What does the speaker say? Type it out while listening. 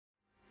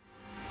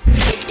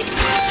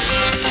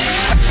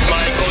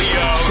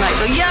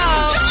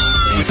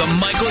The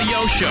Michael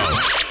Yo Show.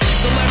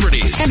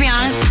 Celebrities. To be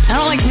honest, I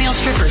don't like male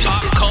strippers.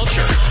 Pop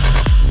culture.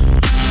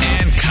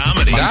 And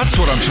comedy. That's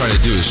what I'm trying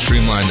to do, is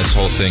streamline this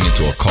whole thing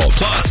into a cult.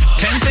 Plus,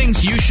 10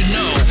 things you should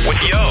know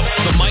with Yo.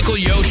 The Michael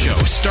Yo Show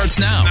starts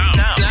now.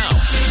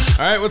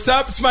 All right, what's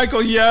up? It's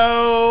Michael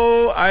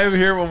Yo. I am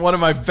here with one of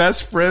my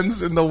best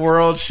friends in the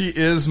world. She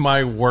is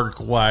my work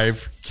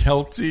wife,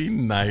 Kelty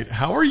Knight.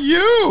 How are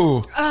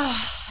you?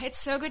 It's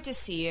so good to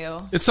see you.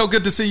 It's so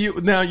good to see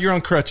you. Now, you're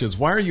on crutches.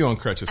 Why are you on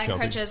crutches, Kelty? On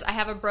crutches. I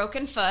have a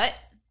broken foot.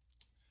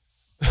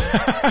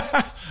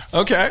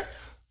 Okay.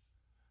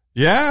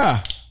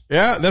 Yeah,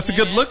 that's a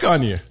good look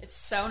on you. It's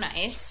so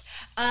nice.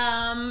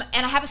 And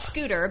I have a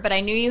scooter, but I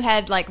knew you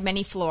had like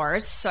many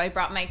floors, so I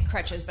brought my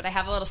crutches, but I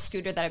have a little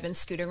scooter that I've been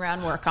scooting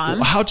around work on.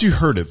 How'd you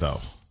hurt it,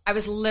 though? I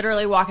was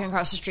literally walking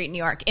across the street in New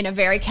York in a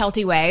very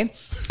Kelty way.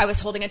 I was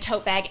holding a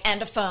tote bag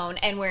and a phone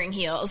and wearing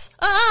heels.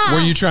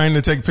 Were you trying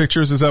to take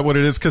pictures? Is that what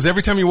it is? Because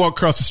every time you walk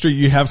across the street,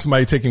 you have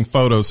somebody taking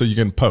photos so you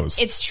can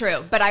post. It's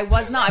true, but I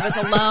was not. I was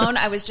alone.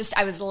 I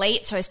was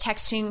late, so I was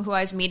texting who I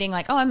was meeting,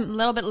 like, oh, I'm a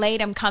little bit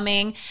late, I'm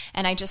coming.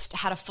 And I just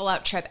had a full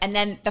out trip. And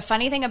then the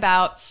funny thing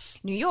about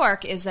New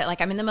York is that,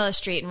 like, I'm in the middle of the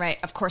street and, right,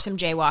 of course I'm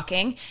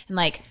jaywalking and,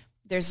 like,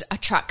 there's a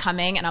truck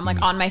coming and I'm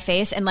like on my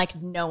face and like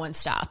no one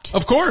stopped.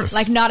 Of course.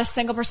 Like not a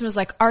single person was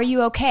like, are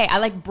you okay? I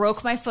like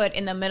broke my foot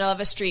in the middle of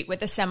a street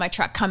with a semi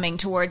truck coming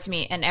towards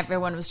me and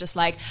everyone was just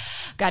like,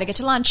 gotta get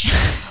to lunch.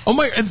 Oh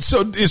my, and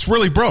so it's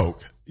really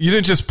broke. You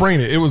didn't just sprain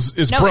it.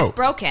 It's broke. No, it's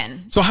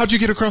broken. So how'd you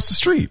get across the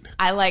street?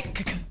 I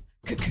like...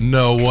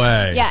 No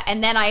way. Yeah,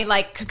 and then I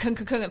like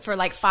for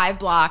like 5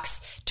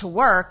 blocks to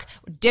work,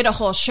 did a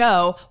whole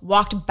show,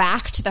 walked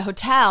back to the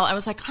hotel. I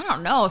was like, I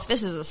don't know if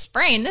this is a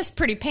sprain. This is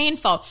pretty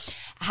painful.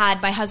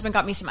 Had my husband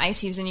got me some ice.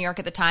 He was in New York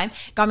at the time.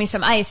 Got me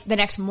some ice. The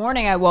next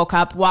morning I woke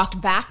up,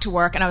 walked back to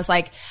work, and I was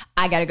like,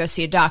 I got to go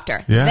see a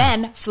doctor. Yeah.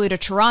 Then flew to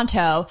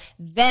Toronto,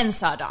 then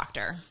saw a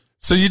doctor.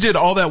 So you did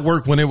all that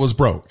work when it was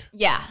broke?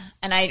 Yeah,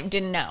 and I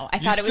didn't know. I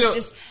thought it was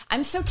just,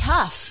 I'm so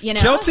tough, you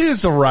know? Kelty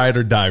is a ride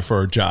or die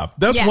for her job.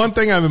 That's one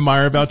thing I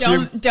admire about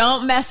you.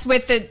 Don't mess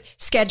with the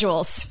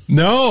schedules.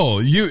 No,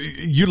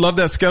 you love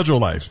that schedule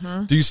life.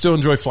 Mm-hmm. Do you still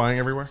enjoy flying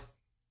everywhere?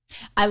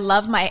 I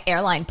love my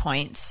airline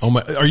points. Oh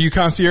my! Are you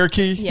concierge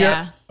key?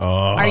 Yeah.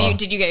 Oh.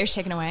 Did you get yours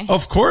taken away?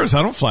 Of course,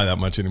 I don't fly that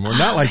much anymore.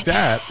 Not like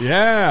that.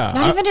 Yeah.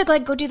 Not even to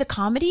like go do the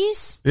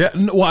comedies? Yeah.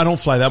 No, well, I don't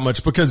fly that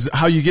much because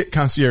how you get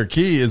concierge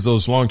key is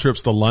those long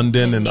trips to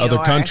London and other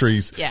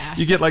countries. Yeah.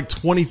 You get like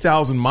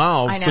 20,000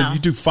 miles. I know. So you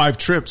do 5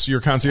 trips,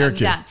 you're concierge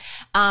key.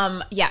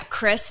 Done.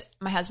 Chris,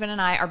 my husband and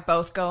I are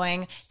both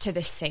going to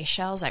the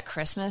Seychelles at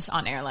Christmas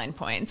on airline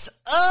points.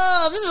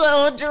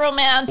 Oh, so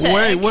romantic.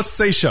 Wait, what's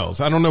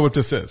Seychelles? I don't know what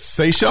this is.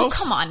 Seychelles?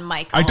 Oh, come on,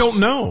 Michael. I don't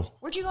know.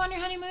 Where'd you go on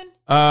your honeymoon?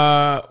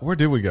 Where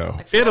did we go?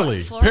 Like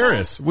Italy, Florida?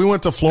 Paris. We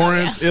went to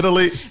Florence,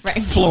 Italy,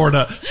 Right.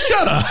 Florida.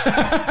 Shut up.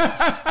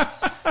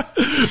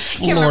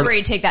 Can't remember where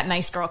you take that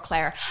nice girl,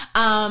 Claire.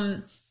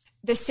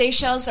 The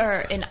Seychelles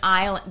are an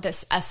island,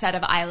 a set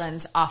of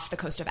islands off the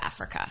coast of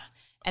Africa.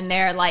 And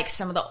they're like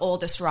some of the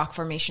oldest rock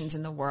formations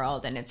in the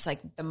world. And it's like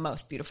the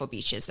most beautiful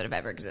beaches that have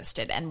ever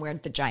existed and where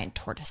the giant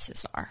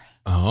tortoises are.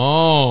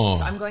 Oh.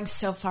 So I'm going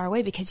so far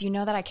away because you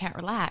know that I can't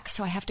relax.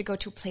 So I have to go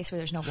to a place where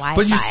there's no Wi-Fi.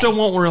 But you still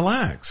won't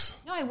relax.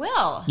 No, I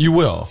will. You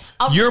will.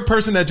 You're a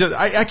person that just,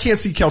 I can't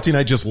see Kelty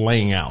Knight just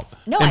laying out.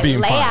 No, and I being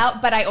lay fine.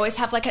 out, but I always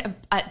have like a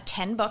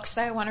 10 books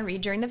that I want to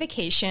read during the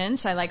vacation.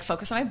 So I like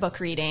focus on my book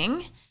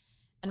reading.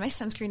 And my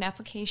sunscreen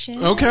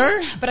application.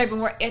 Okay. But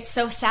it's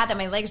so sad that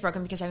my leg's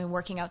broken because I've been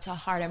working out so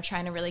hard. I'm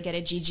trying to really get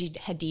a Gigi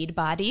Hadid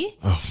body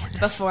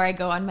before I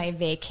go on my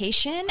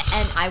vacation.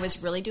 And I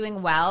was really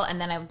doing well. And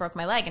then I broke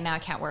my leg and now I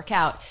can't work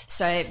out.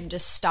 So I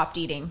just stopped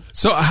eating.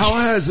 So how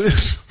has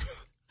it?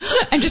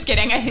 I'm just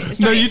kidding.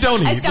 No, you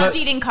don't eat. I stopped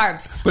eating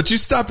carbs. But you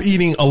stopped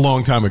eating a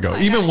long time ago.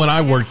 Even when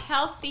I worked.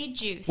 Healthy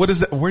juice. What is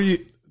that? Where you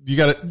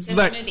got it? It's a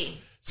smoothie.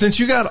 Since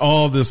you got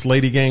all this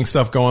lady gang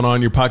stuff going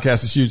on, your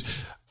podcast is huge.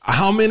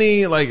 How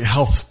many like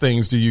health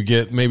things do you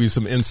get? Maybe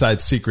some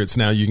inside secrets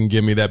now you can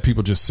give me that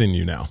people just send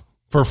you now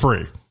for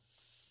free.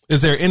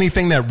 Is there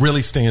anything that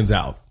really stands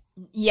out?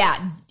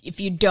 Yeah. If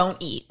you don't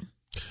eat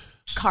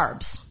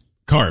carbs.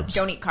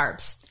 Don't eat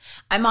carbs.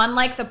 I'm on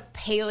like the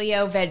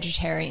paleo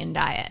vegetarian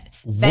diet.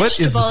 What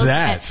is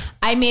that?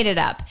 I made it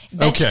up.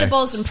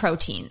 Vegetables and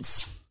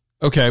proteins.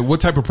 Okay.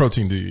 What type of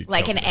protein do you eat?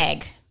 Like an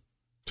egg,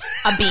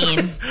 a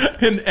bean,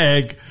 an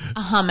egg,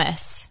 a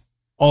hummus.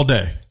 All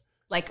day.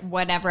 Like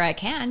whenever I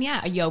can,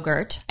 yeah. A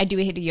yogurt. I do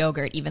eat a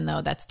yogurt, even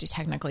though that's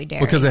technically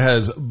dairy. Because it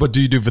has, but do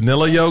you do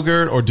vanilla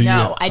yogurt or do you?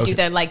 No, I do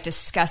the like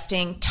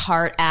disgusting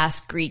tart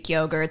ass Greek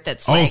yogurt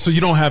that's so you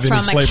don't have any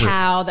flavor. From a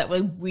cow that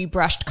we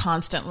brushed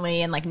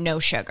constantly and like no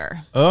sugar.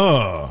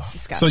 Oh, it's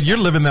disgusting. So you're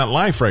living that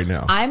life right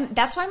now.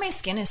 That's why my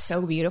skin is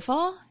so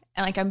beautiful.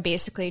 And like I'm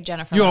basically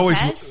Jennifer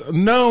Lopez.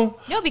 No,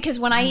 because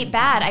when I eat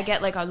bad, I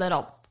get like a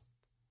little.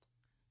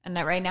 And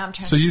right now I'm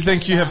trying to. So you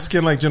think you have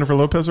skin like Jennifer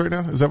Lopez right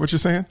now? Is that what you're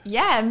saying?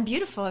 Yeah, I'm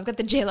beautiful. I've got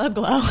the J-Lo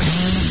glow.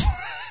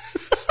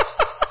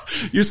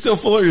 You're still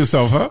full of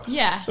yourself, huh?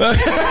 Yeah.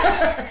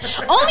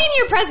 Only in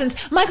your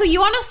presence. Michael,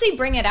 you honestly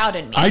bring it out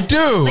in me. I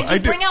do. Like, you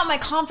bring out my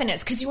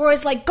confidence because you were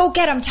always like, go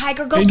get him,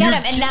 Tiger, go get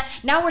him. And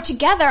now we're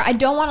together. I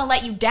don't want to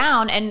let you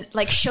down and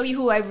like show you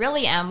who I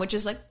really am, which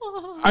is like,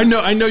 oh. I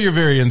know you're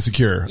very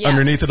insecure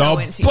underneath it all.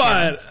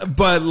 Insecure.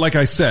 But like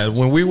I said,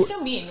 when we were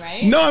so mean,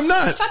 right? No, I'm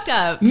not. It's fucked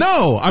up.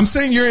 No, I'm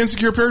saying you're an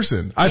insecure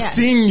person. I've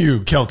seen you,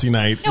 Kelty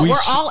Knight. No,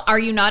 are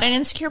you not an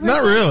insecure person?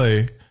 Not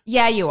really.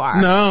 Yeah, you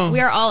are. No. We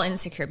are all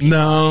insecure people.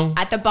 No.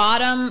 At the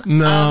bottom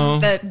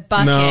of the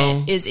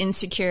bucket is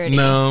insecurity.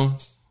 No.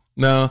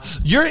 You're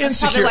insecure. That's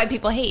probably why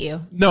people hate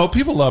you. No,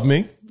 people love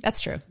me. That's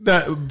true.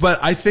 But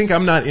I think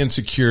I'm not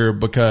insecure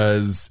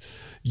because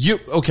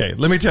okay,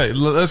 let me tell you.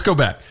 Let's go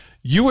back.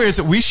 Me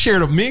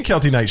and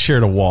Kelty Knight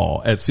shared a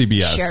wall at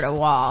CBS. Shared a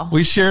wall.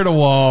 We shared a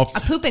wall. A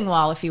pooping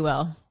wall, if you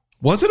will.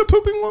 Was it a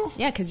pooping wall?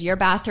 Yeah, because your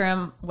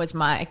bathroom was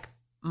my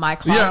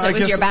closet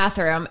was your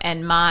bathroom,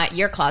 and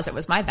your closet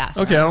was my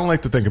bathroom. Okay, I don't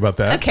like to think about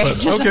that. Okay,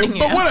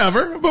 but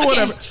whatever.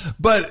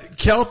 But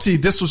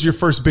Kelty, this was your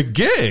first big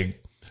gig.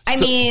 I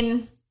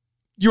mean,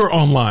 you were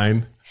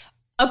online.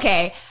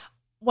 Okay,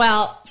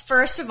 well,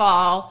 first of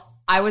all,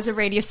 I was a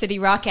Radio City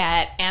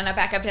Rockette and a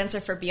backup dancer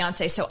for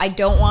Beyonce, so I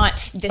don't want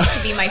this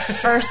to be my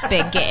first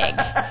big gig.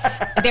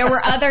 There were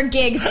other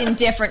gigs in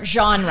different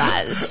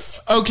genres.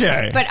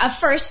 Okay. But a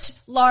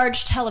first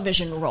large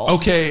television role.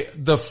 Okay,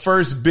 the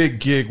first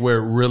big gig where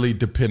it really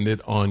depended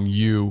on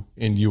you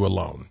and you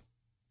alone.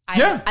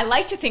 I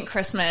like to think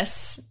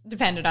Christmas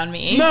depended on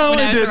me when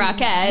I was a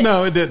Rockette.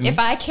 No, it didn't. If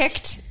I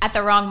kicked at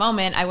the wrong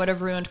moment, I would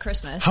have ruined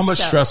Christmas. How much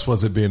stress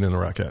was it being in the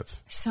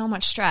Rockettes? So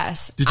much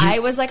stress. I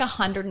was like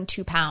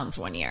 102 pounds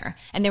one year.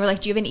 And they were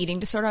like, do you have an eating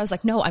disorder? I was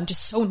like, no, I'm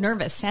just so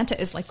nervous. Santa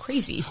is like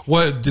crazy.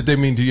 What did they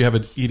mean? Do you have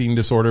an eating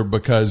disorder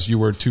because you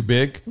were too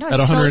big at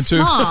 102?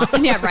 So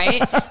small. Yeah,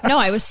 right? No,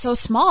 I was so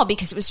small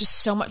because it was just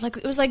so much. Like,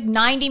 it was like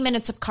 90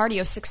 minutes of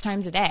cardio 6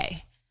 times a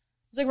day.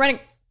 It was like running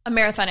a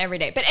marathon every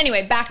day. But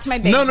anyway, back to my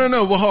big... No.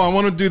 Well, hold on. I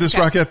want to do this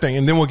Rockette thing,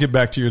 and then we'll get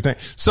back to your thing.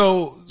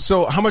 So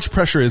how much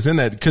pressure is in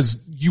that?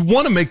 Because you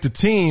want to make the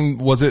team.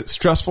 Was it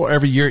stressful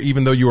every year,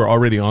 even though you were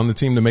already on the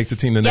team, to make the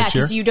team the next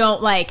year? Yeah, because you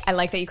don't like... I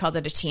like that you called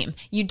it a team.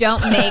 You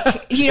don't make...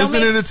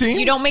 Isn't it a team?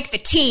 You don't make the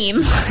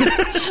team.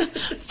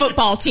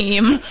 Football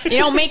team. You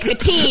don't make the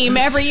team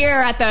every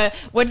year at the...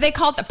 What do they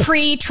call it? The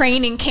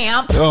pre-training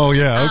camp. Oh,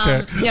 yeah.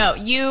 Okay. No,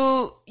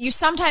 you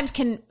sometimes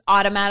can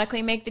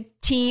automatically make the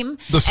team.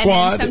 The squad?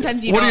 And then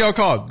sometimes you what do y'all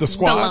call it? The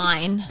squad? The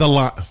line. The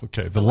line.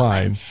 Okay, the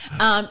line.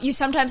 You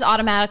sometimes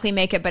automatically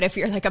make it, but if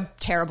you're like a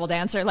terrible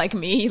dancer like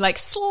me, you like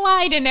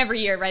slide in every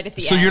year right at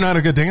the end. So you're not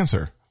a good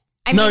dancer?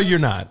 No, you're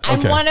not. Okay.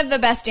 I'm one of the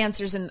best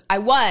dancers, and I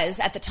was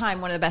at the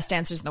time one of the best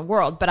dancers in the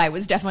world, but I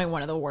was definitely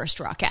one of the worst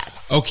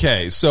Rockettes.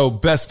 Okay, so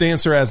best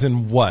dancer as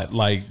in what?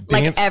 Like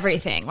dance? Like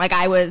everything. Like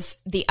I was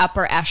the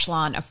upper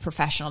echelon of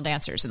professional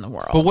dancers in the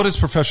world. But what is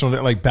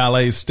professional? Like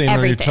ballet, standing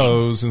on your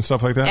toes and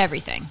stuff like that?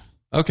 Everything.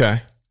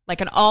 Okay. Like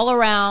an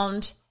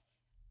all-around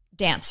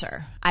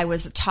dancer. I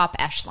was a top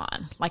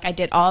echelon. Like I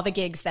did all the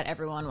gigs that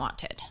everyone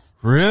wanted.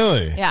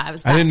 Really? Yeah, I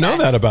was. I didn't know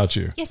that about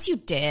you. Yes, you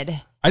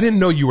did. I didn't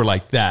know you were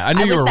like that. I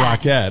knew you were a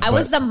Rockette. I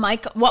was the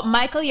what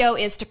Michael Yo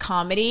is to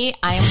comedy.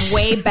 I am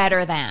way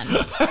better than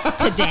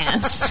to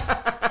dance.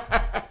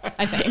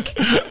 I think.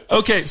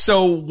 Okay,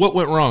 so what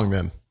went wrong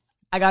then?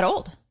 I got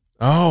old.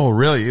 Oh,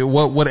 really?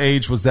 What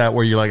age was that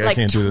where you're like I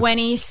can't do this?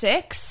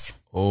 26.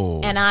 Oh.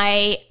 And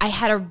I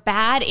had a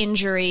bad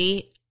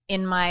injury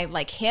in my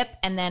like hip,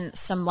 and then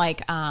some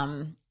like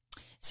some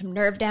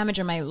nerve damage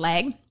in my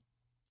leg.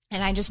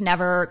 And I just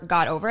never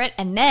got over it.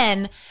 And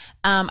then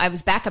I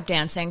was backup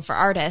dancing for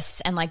artists,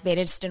 and like they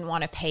just didn't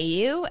want to pay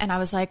you. And I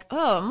was like,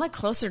 oh, I'm like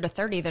closer to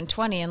 30 than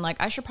 20. And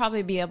like I should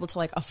probably be able to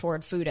like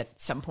afford food at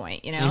some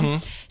point, you know?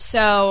 Mm-hmm.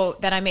 So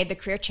then I made the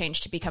career change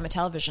to become a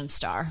television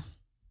star.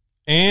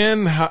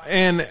 And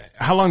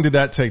how long did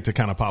that take to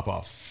kind of pop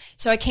off?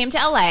 So I came to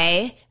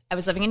LA. I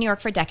was living in New York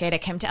for a decade. I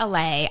came to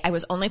LA. I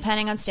was only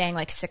planning on staying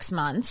like 6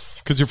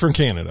 months. Because you're from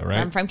Canada, right?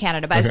 I'm from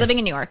Canada, but I was living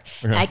in New York.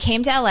 Okay. I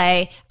came to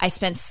LA.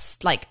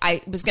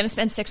 I was going to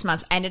spend 6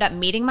 months. I ended up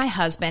meeting my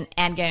husband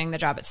and getting the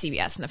job at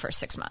CBS in the first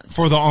 6 months.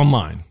 For the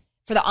online?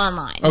 For the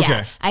online, okay.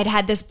 Yeah. I'd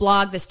had this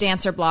blog, this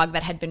dancer blog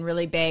that had been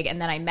really big. And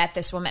then I met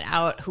this woman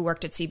out who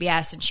worked at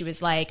CBS, and she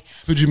was like...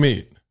 Who'd you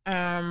meet?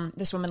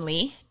 This woman,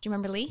 Lee. Do you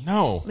remember Lee?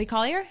 No. Lee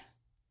Collier?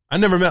 I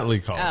never met Lee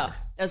Collier. Oh,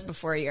 that was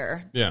before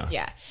your... Yeah.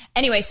 Yeah.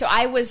 Anyway, so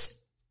I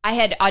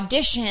had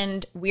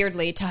auditioned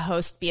weirdly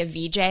to be a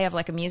VJ of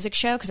like a music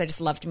show because I just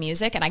loved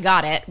music, and I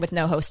got it with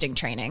no hosting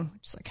training,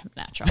 just like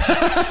natural.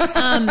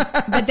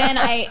 But then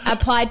I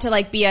applied to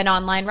like be an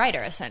online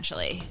writer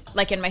essentially,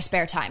 like in my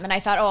spare time. And I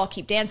thought, I'll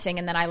keep dancing.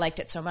 And then I liked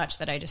it so much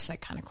that I just like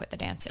kind of quit the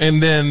dancing.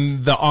 And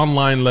then the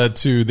online led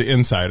to The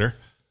Insider.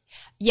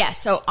 Yes.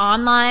 So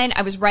online,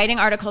 I was writing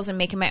articles and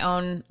making my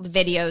own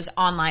videos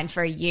online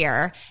for a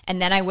year.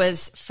 And then I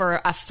was, for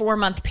a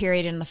 4-month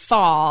period in the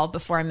fall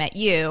before I met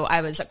you, I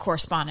was a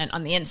correspondent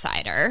on The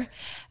Insider,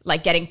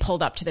 like getting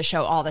pulled up to the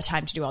show all the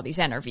time to do all these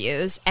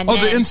interviews. And Oh,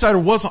 then, The Insider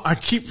was on. I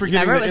keep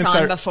forgetting remember The it was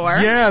Insider. on before?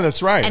 Yeah,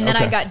 that's right. And then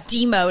Okay. I got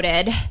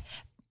demoted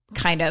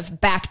kind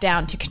of back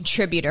down to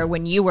contributor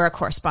when you were a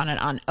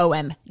correspondent on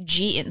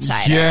OMG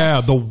Insider. Yeah,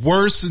 the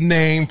worst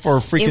name for a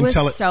freaking It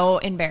was so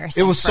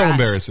embarrassing. It was for so us.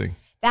 embarrassing.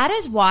 That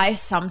is why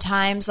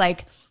sometimes,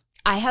 like,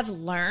 I have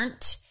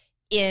learned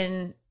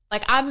in,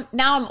 like, I'm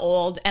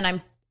old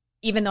and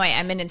even though I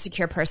am an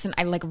insecure person,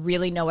 I like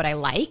really know what I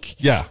like.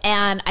 Yeah.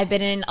 And I've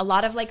been in a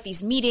lot of like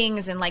these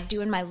meetings and like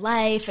doing my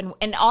life and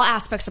all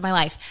aspects of my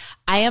life.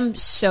 I am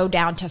so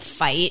down to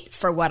fight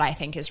for what I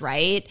think is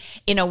right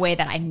in a way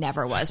that I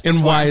never was before.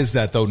 And why is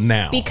that though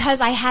now?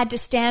 Because I had to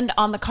stand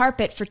on the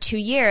carpet for 2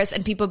 years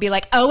and people would be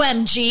like,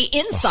 OMG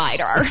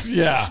Insider.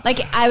 Yeah. Like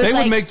I was they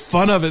like, would make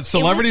fun of it.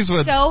 Celebrities it was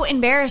would. so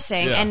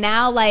embarrassing. Yeah. And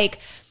now like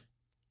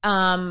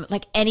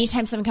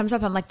anytime something comes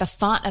up, I'm like, the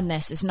font on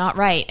this is not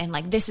right. And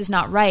like, this is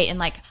not right. And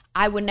like,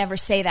 I would never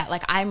say that.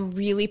 Like, I'm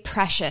really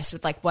precious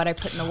with like what I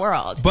put in the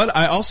world. But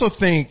I also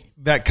think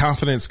that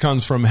confidence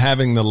comes from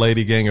having the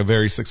Lady Gang, a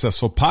very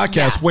successful podcast,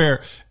 Yeah.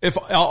 where if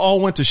all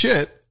went to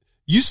shit,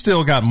 you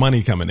still got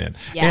money coming in.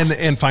 Yeah.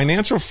 And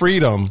financial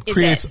freedom Is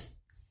creates it?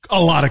 a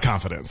lot of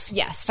confidence.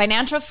 Yes,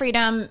 financial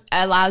freedom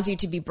allows you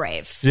to be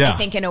brave. Yeah. I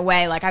think in a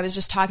way, like I was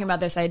just talking about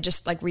this, I had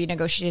just like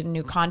renegotiated a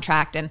new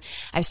contract and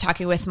I was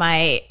talking with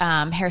my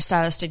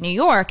hairstylist in New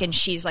York and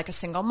she's like a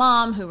single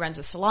mom who runs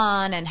a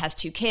salon and has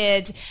 2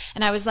 kids.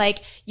 And I was like,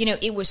 you know,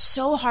 it was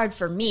so hard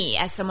for me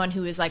as someone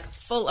who is like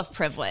full of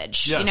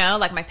privilege, Yes. you know,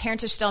 like my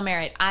parents are still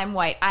married. I'm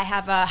white. I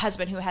have a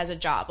husband who has a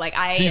job. Like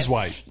He's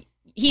white.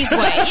 He's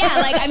white. Yeah.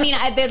 Like, I mean,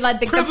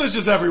 the Privilege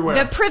is everywhere.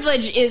 The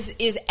privilege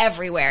is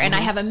everywhere. And I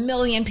have a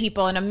million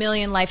people and a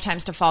million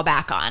lifetimes to fall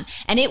back on.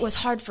 And it was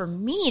hard for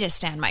me to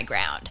stand my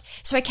ground.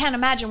 So I can't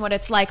imagine what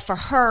it's like for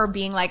her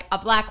being like a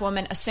black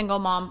woman, a single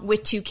mom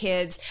with 2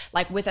 kids,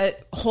 like with a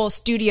whole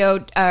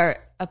studio, a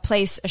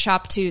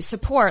shop to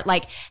support,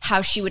 like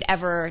how she would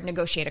ever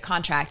negotiate a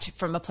contract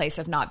from a place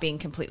of not being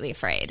completely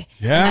afraid.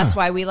 Yeah. And that's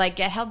why we like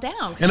get held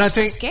down. And we're I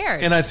think, so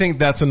scared. and I think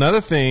that's another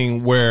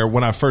thing where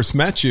when I first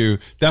met you,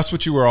 that's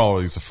what you were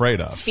always afraid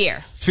of.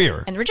 Fear.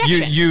 And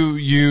rejection.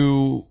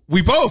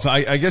 We both,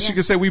 I guess you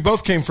could say we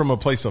both came from a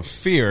place of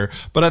fear,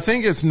 but I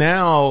think it's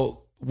now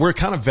we're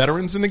kind of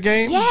veterans in the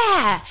game.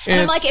 Yeah.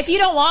 And I'm like, if you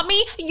don't want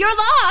me, you're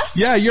lost.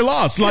 Yeah, you're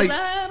lost. Like,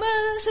 I'm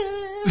a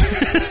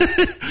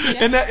sinner.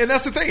 and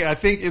that's the thing. I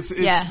think it's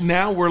Yeah.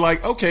 now we're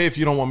like, okay, if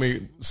you don't want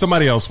me,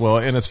 somebody else will,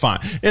 and it's fine.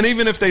 And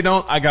even if they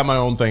don't, I got my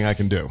own thing I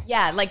can do.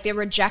 Yeah, like the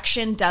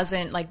rejection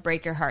doesn't like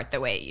break your heart the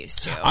way it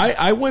used to.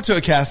 I went to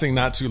a casting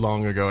not too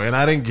long ago and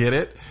I didn't get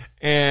it.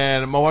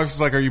 And my wife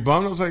was like, are you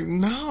bummed? I was like,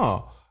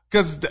 no.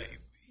 Because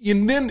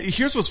and then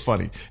here's what's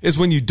funny is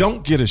when you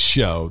don't get a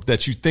show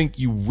that you think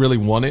you really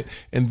wanted.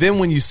 And then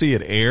when you see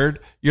it aired,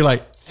 you're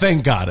like,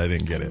 thank God I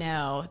didn't get it.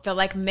 No, the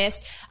like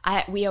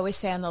we always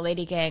say on the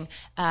Lady Gang,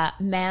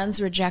 man's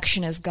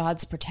rejection is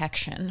God's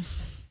protection.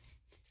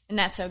 Isn't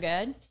that so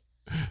good?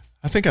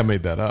 I think I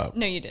made that up.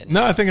 No, you didn't.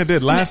 No, I think I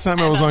did. Last time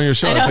I was on your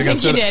show, I don't I think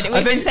said you it. did.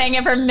 We've been saying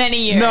it for many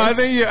years. No, I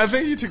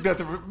think you took that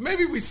to,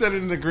 maybe we said it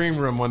in the green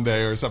room one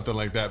day or something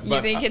like that. You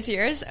But think it's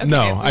yours? Okay,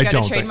 no, we I got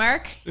don't a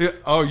trademark? think.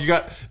 Oh, you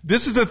got,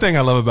 this is the thing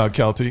I love about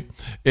Kelty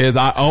is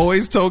I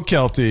always told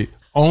Kelty,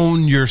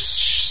 own your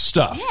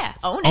stuff. Yeah,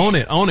 own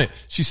it.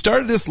 She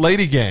started this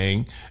Lady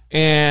Gang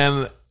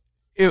and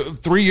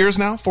 3 years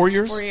now, 4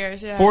 years? 4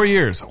 years, yeah. 4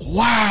 years.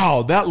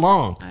 Wow, that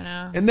long. I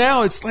know. And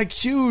now it's like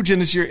huge and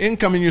it's your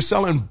income and you're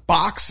selling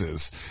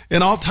boxes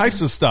and all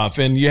types of stuff.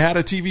 And you had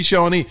a TV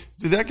show on E!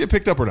 Did that get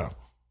picked up or no?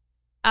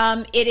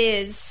 It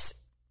is.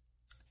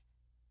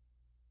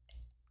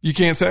 You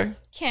can't say?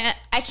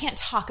 I can't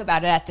talk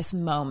about it at this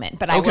moment,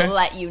 but I Okay. will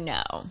let you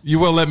know. You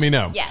will let me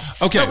know. Yes.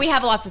 Okay. But we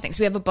have lots of things.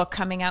 We have a book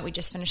coming out. We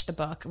just finished the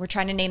book. We're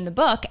trying to name the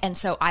book. And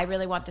so I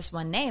really want this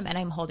one name and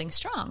I'm holding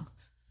strong.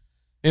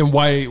 And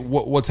why?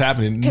 What's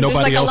happening? Because there's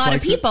Nobody like a else lot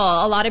likes of people.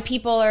 A lot of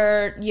people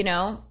are,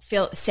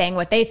 saying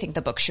what they think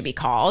the book should be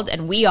called.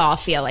 And we all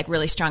feel like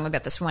really strongly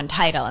about this one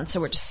title. And so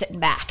we're just sitting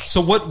back.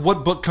 So what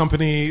book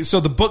company? So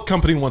the book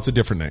company wants a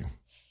different name.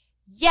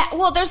 Yeah,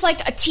 well, there's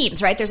like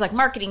teams, right? There's like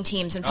marketing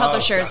teams and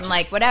publishers gotcha. and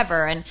like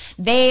whatever. And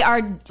they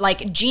are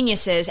like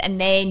geniuses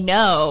and they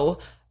know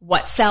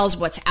what sells,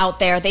 what's out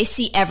there. They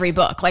see every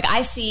book. Like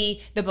I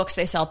see the books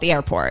they sell at the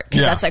airport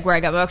because Yeah. that's like where I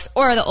got books,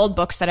 or the old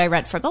books that I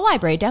rent from the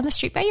library down the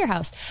street by your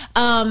house.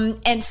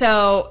 And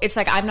so it's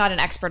like I'm not an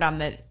expert on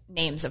the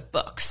names of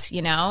books,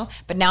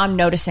 but now I'm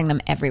noticing them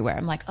everywhere.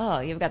 I'm like, oh,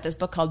 you've got this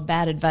book called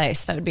Bad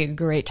Advice. That would be a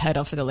great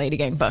title for the Lady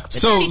Gang book. But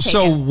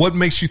So what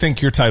makes you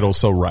think your title's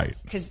so right?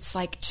 because it's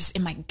like just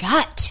in my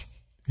gut.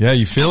 Yeah,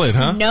 you feel it,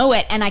 huh? Know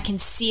it, and I can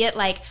see it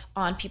like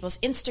on people's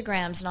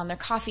Instagrams and on their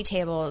coffee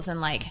tables,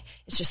 and like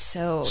it's just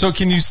so. So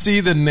can you see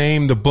the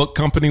name the book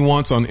company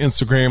wants on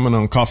Instagram and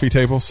on coffee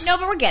tables? No,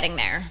 but we're getting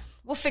there.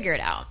 We'll figure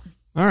it out.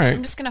 All right.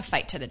 I'm just going to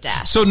fight to the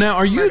death. So now,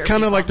 are you Murder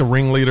kind of people. like the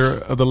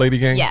ringleader of the lady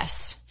gang?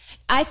 Yes.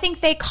 I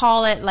think they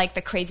call it like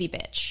the crazy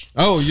bitch.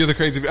 Oh, you're the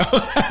crazy.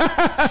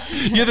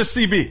 You're the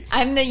CB.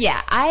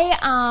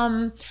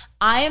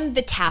 I am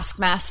the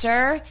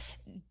taskmaster.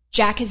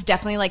 Jack is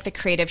definitely like the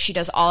creative. She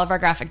does all of our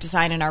graphic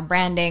design and our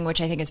branding,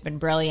 which I think has been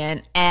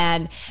brilliant.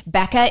 And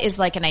Becca is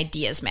like an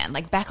ideas man.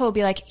 Like Becca will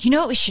be like, you know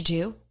what we should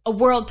do? A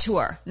world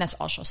tour. And that's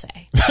all she'll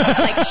say.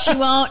 Like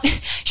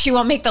she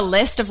won't make the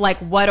list of like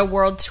what a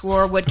world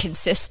tour would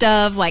consist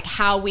of, like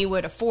how we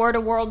would afford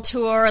a world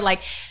tour,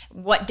 like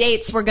what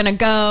dates we're going to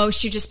go.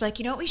 She'd just be like,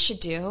 you know what we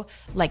should do?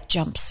 Like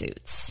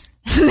jumpsuits.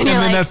 And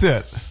then that's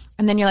it.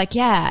 And then you're like,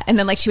 yeah. And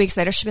then like 2 weeks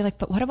later, she'll be like,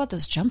 but what about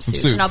those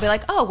jumpsuits? And I'll be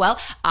like, oh, well,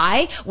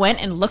 I went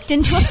and looked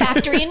into a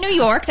factory in New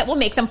York that will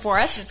make them for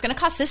us. And it's going to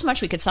cost this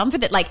much. We could sell them for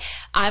that. Like,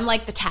 I'm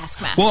like the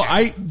taskmaster. Well,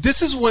 I got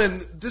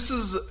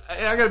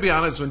to be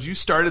honest, when you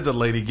started the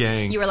lady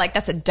gang. You were like,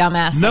 that's a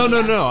dumbass No.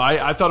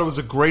 idea. I thought it was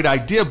a great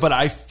idea, but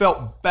I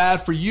felt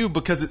bad for you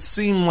because it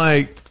seemed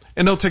like,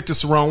 and don't take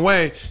this the wrong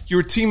way, you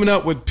were teaming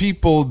up with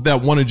people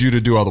that wanted you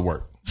to do all the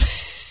work.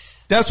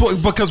 That's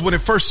what, because when it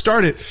first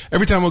started,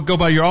 every time I would go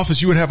by your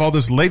office, you would have all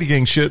this lady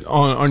gang shit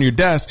on your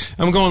desk.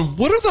 I'm going,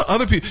 what are the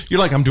other people? You're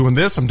like, I'm doing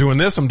this, I'm doing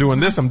this, I'm doing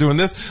this, I'm doing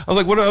this. I was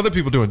like, what are other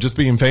people doing? Just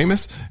being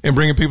famous and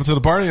bringing people to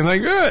the party? And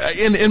like,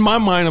 in my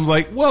mind, I'm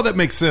like, well, that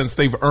makes sense.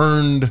 They've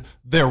earned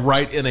their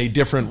right in a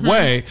different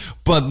way.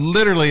 But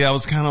literally, I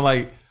was kind of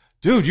like,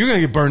 dude, you're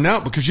going to get burned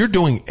out because you're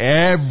doing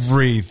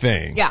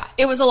everything. Yeah,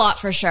 it was a lot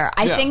for sure.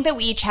 I think that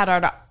we each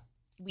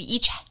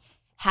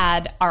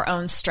had our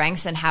own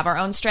strengths and have our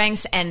own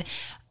strengths. And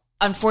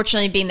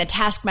unfortunately, being the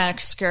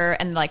taskmaster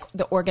and like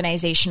the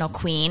organizational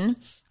queen,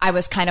 I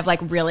was kind of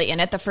like really in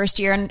it the first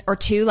year or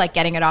two, like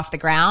getting it off the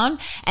ground.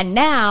 And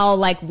now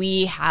like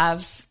we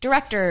have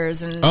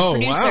directors and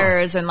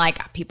producers and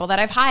like people that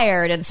I've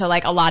hired. And so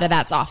like a lot of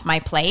that's off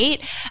my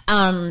plate.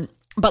 But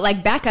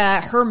like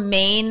Becca, her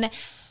main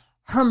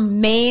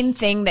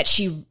thing that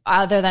she,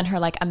 other than her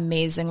like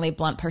amazingly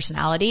blunt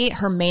personality,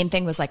 her main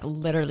thing was like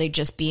literally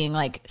just being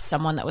like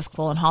someone that was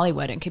cool in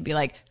Hollywood and could be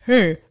like,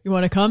 hey, you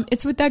want to come?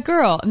 It's with that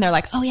girl. And they're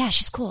like, oh yeah,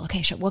 she's cool.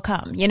 Okay, sure, we'll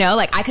come. You know,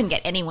 like I couldn't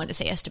get anyone to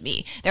say yes to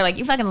me. They're like,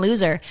 you fucking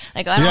loser.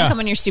 Like, I don't want to come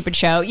on your stupid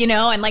show, you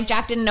know? And like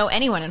Jack didn't know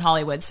anyone in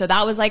Hollywood. So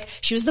that was like,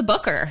 she was the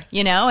booker,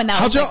 you know? And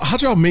that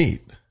how'd y'all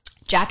meet?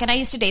 Jack and I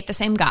used to date the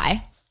same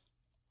guy.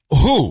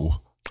 Who?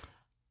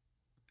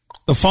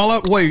 The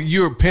Fallout? Wait,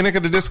 you were Panic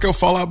at the Disco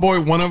Fallout Boy,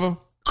 one of them?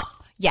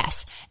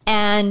 Yes.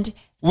 And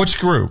which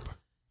group?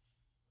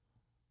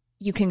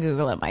 You can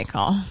Google it,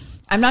 Michael.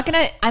 I'm not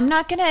gonna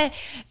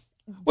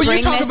well,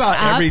 you talk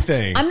about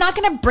everything. I'm not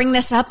gonna bring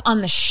this up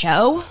on the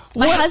show.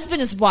 My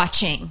husband is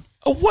watching.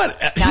 What?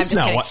 No, I'm just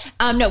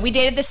kidding. No, we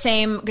dated the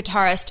same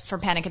guitarist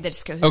from Panic at the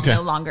Disco who's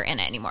no longer in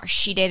it anymore.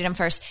 She dated him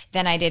first,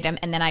 then I dated him,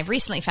 and then I've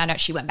recently found out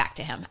she went back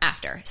to him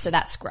after. So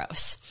that's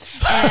gross.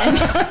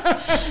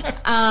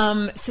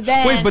 And so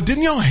then wait, but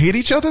didn't y'all hate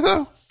each other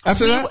though?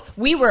 After that?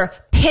 We were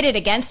pitted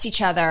against each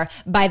other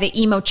by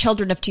the emo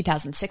children of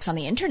 2006 on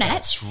the internet.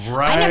 That's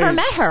right. I never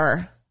met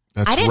her.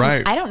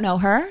 Right. I don't know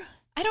her.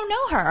 I don't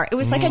know her. It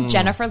was like a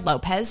Jennifer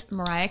Lopez,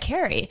 Mariah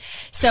Carey.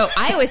 So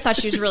I always thought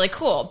she was really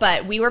cool,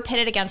 but we were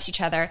pitted against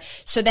each other.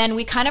 So then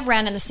we kind of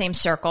ran in the same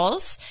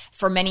circles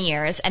for many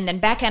years. And then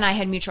Becca and I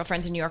had mutual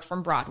friends in New York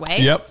from Broadway.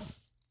 Yep.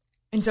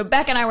 And so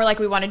Becca and I were like,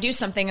 we want to do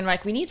something. And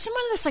like, we need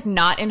someone that's like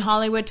not in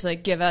Hollywood to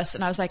like give us.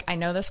 And I was like, I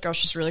know this girl.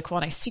 She's really cool.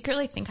 And I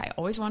secretly think I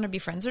always want to be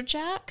friends with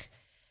Jack.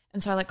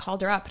 And so I like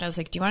called her up and I was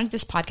like, do you want to do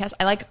this podcast?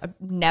 I like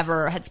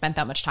never had spent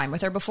that much time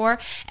with her before.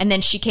 And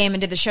then she came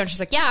and did the show and she's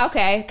like, yeah,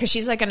 okay. Cause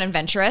she's like an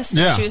adventurous.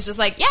 Yeah. So she was just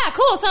like, yeah,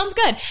 cool. Sounds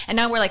good. And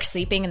now we're like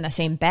sleeping in the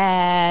same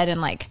bed and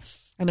like,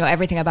 I know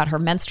everything about her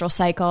menstrual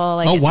cycle.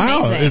 Like, it's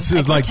amazing.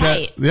 It's like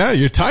that. Yeah.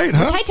 You're tight,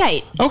 huh? We're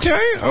tight. Okay.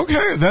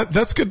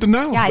 That's good to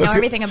know. Yeah. I know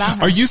everything about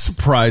her. Are you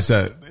surprised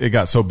that it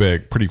got so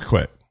big pretty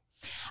quick?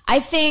 I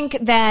think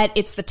that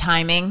it's the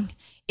timing.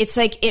 It's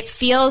like, it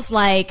feels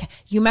like,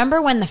 you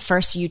remember when the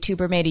first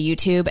YouTuber made a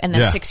YouTube and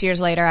then 6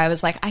 years later I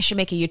was like, I should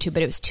make a YouTube,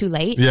 but it was too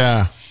late.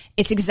 Yeah.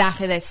 It's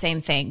exactly the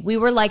same thing. We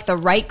were like the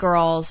right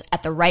girls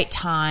at the right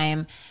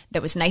time.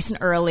 That was nice and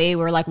early.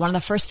 We were like one of the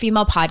first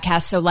female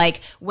podcasts. So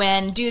like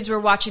when dudes were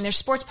watching their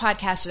sports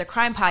podcast or their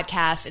crime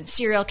podcast and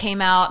Serial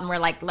came out and we're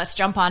like, let's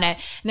jump on it.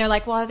 And they're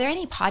like, well, are there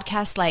any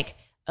podcasts like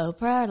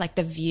Oprah or like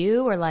The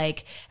View or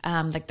like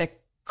the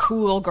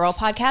cool girl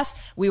podcast?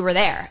 We were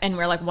there and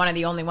we're like one of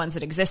the only ones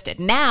that existed.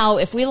 Now,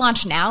 if we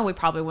launched now, we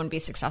probably wouldn't be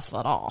successful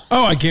at all.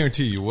 Oh, I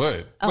guarantee you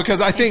would. Because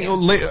I think,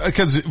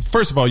 because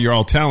first of all, you're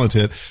all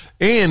talented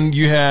and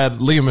you had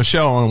Leah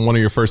Michelle on one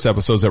of your first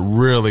episodes that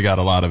really got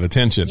a lot of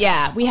attention.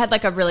 Yeah, we had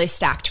like a really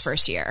stacked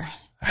first year.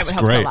 That's it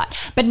helped great. a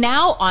lot. But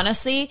now,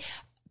 honestly,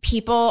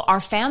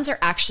 our fans are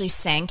actually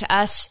saying to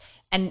us,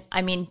 and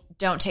I mean,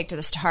 don't take to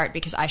this to heart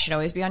because I should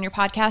always be on your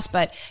podcast,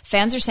 but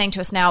fans are saying to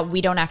us now,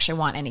 we don't actually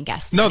want any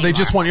guests No, anymore. they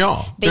just want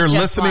y'all. They're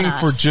just listening want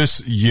for us.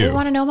 just you. They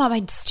want to know about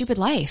my stupid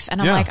life. And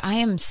I'm Yeah. like, I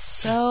am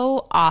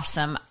so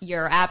awesome.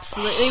 You're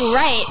absolutely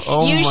right.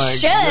 Oh you my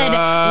should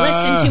God.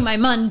 listen to my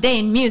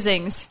mundane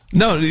musings.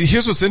 No,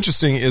 here's what's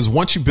interesting is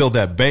once you build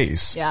that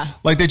base, Yeah.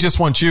 like they just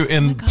want you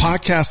in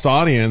podcast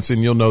audience,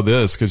 and you'll know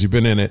this because you've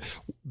been in it,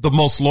 the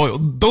most loyal,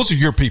 those are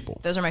your people.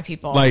 Those are my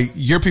people. Like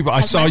your people. I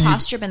Has saw my you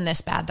posture been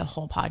this bad the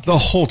whole podcast? the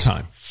whole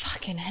time.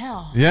 Fucking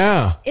hell.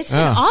 Yeah. It's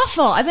yeah. been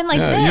awful. I've been like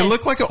Yeah, this. you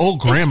look like an old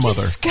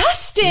grandmother. It's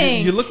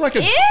disgusting. You look like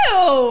a-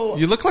 Ew.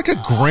 You look like a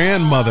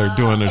grandmother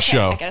doing a Okay,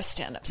 show. I gotta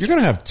stand up. You're going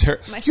to have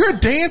My you're a son-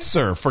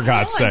 dancer, for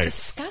God's No, I'm sake.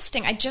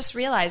 disgusting. I just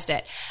realized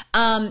it.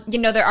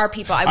 There are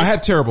people. I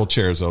have terrible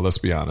chairs, though, let's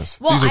be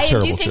honest. Well, These are I do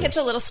terrible think chairs. it's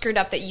a little screwed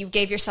up that you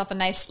gave yourself a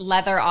nice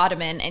leather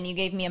ottoman and you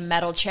gave me a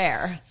metal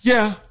chair.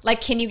 Yeah.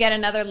 Like, can you get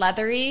another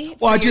leathery?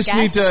 Well, for I your just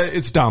need guests? to,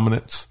 it's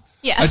dominance.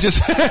 Yeah.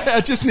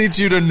 I just need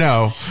you to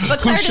know. But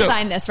who Claire show-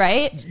 designed this,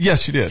 right?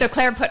 Yes, she did. So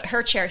Claire put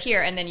her chair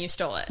here and then you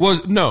stole it. Well,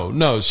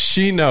 no,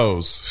 she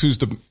knows who's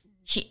the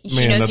She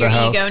man knows of your the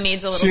house. ego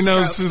needs a little She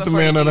knows stroke who's the before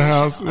man you of the do your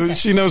house. show. Okay.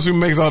 She knows who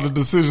makes all the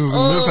decisions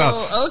in this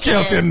house. okay.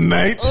 Captain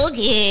Knight.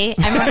 Okay.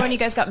 I remember when you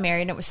guys got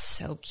married and it was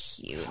so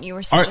cute. You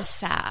were such a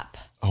sap.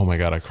 Oh my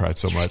God, I cried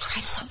so I much.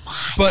 cried so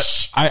much.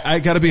 But I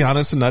got to be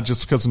honest, and not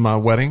just because of my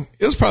wedding.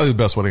 It was probably the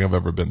best wedding I've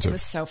ever been to. it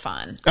was so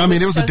fun. I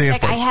mean, it was so a dance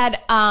sick. party. I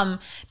had,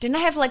 didn't I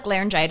have like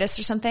laryngitis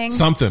or something?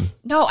 Something.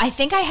 No, I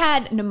think I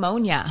had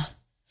pneumonia.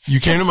 You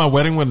came to my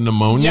wedding with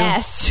pneumonia?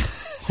 Yes.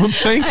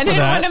 Thanks I for didn't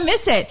that. want to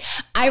miss it.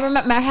 I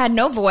remember I had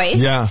no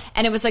voice. Yeah.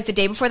 And it was like the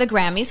day before the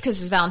Grammys because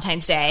it was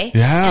Valentine's Day.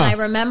 Yeah. And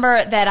I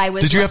remember that I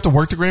was. Did you have to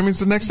work the Grammys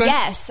the next day?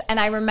 Yes. And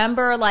I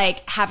remember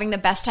like having the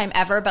best time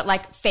ever, but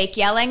like fake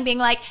yelling, being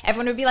like,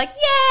 everyone would be like,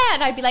 yeah.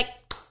 And I'd be like,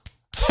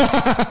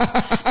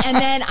 and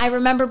then I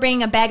remember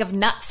bringing a bag of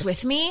nuts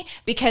with me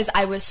because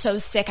I was so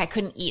sick I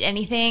couldn't eat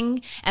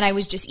anything and I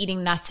was just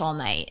eating nuts all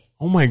night.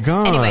 Oh my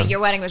God. Anyway, your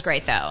wedding was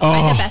great though. I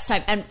had the best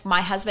time. And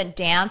my husband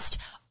danced.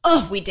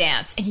 Oh, we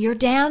danced. And your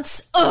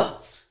dance,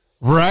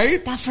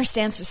 Right? that first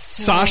dance was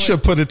so Sasha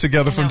put it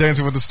together from know,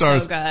 Dancing it with the was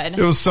Stars. so good.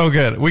 It was so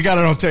good. We got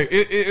it on tape.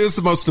 It was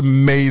the most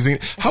amazing.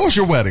 How was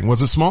your wedding?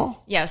 Was it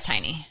small? Yeah, it was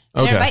tiny.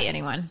 I Okay. didn't invite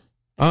anyone.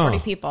 40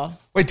 people.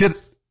 Wait,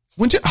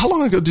 how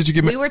long ago did you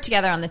get We married? were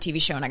together on the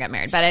TV show when I got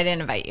married, but I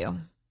didn't invite you.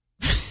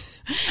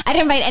 I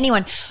didn't invite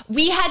anyone.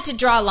 We had to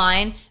draw a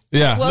line.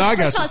 Yeah, Well, no, I first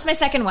got of all, you. it's my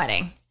second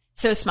wedding.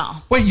 So it's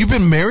small. Wait, you've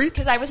been married?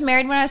 Because I was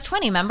married when I was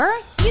 20, remember?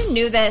 You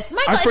knew this.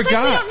 Michael, I it's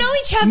forgot. like we don't know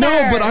each other.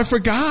 No, but I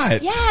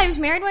forgot. Yeah, I was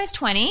married when I was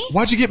 20.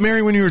 Why'd you get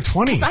married when you were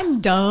 20?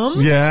 I'm dumb.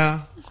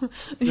 Yeah.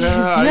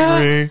 Yeah, I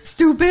agree.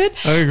 Stupid.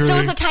 I agree. So it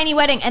was a tiny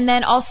wedding. And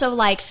then also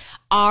like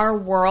our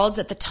worlds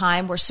at the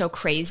time were so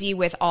crazy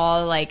with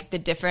all like the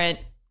different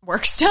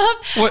work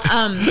stuff. What?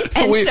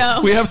 And we, so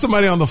we have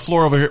somebody on the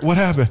floor over here. What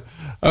happened?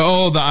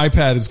 Oh, the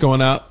iPad is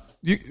going out.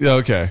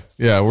 Okay.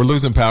 Yeah, we're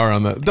losing power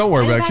on that. Don't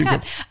worry about it.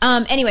 back Keep up.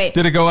 going. Anyway,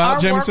 Did it go out, our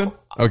Jameson? work-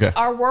 Okay.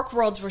 Our work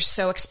worlds were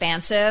so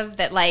expansive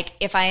that like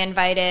if I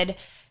invited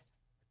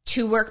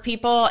 2 work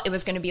people, it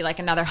was going to be like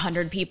another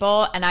 100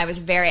 people. And I was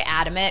very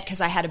adamant because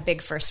I had a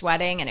big first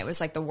wedding and it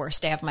was like the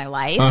worst day of my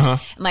life. Uh-huh.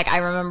 And like I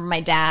remember my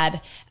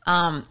dad,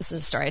 this is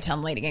a story I tell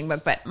in Lady Gang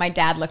book, but my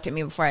dad looked at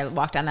me before I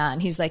walked on that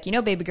and he's like,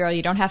 baby girl,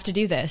 you don't have to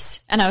do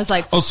this. And I was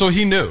like, Oh, so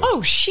he knew.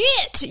 oh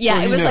shit. Yeah, So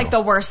he it was knew. like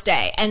the worst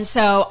day. And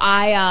so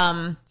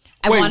I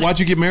Wait, wanted, why'd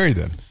you get married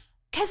then?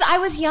 because I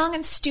was young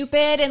and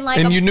stupid and like,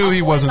 And you knew a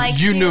he boy wasn't.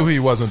 likes You knew he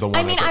wasn't the one.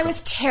 I mean, at that I time.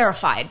 was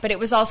terrified, but it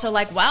was also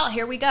like, well,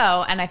 here we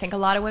go. And I think a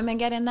lot of women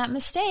get in that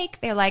mistake.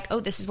 They're like,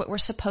 oh, this is what we're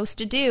supposed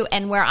to do.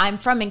 And where I'm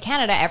from in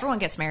Canada, everyone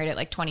gets married at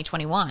like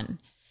 2021.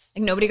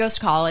 Like nobody goes to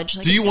college.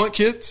 Like, Do you it's- want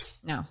kids?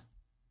 No.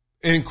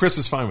 And Chris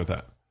is fine with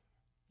that.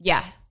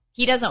 Yeah.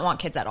 He doesn't want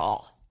kids at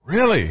all.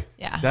 Really?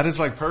 Yeah. That is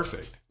like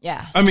perfect.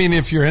 Yeah. I mean,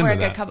 if you're into We're a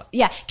good that. couple.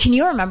 Yeah. Can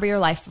you remember your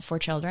life before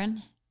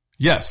children?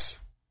 Yes.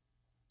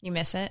 You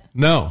miss it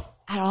No.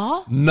 at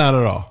all? Not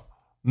at all.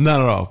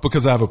 Not at all.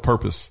 Because I have a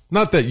purpose.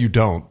 Not that you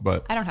don't,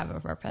 but I don't have a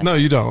purpose. no,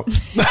 you don't.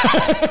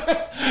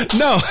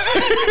 No.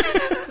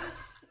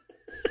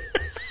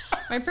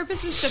 My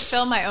purpose is to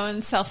fill my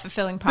own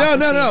self-fulfilling No, prophecy.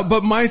 no.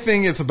 But my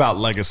thing is about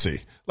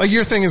legacy. Like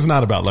your thing is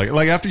not about legacy.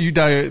 Like after you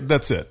die,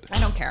 that's it. I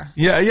don't care.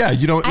 Yeah.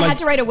 You don't I like had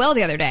to write a will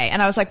the other day,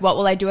 and I was like, "What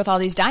will I do with all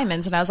these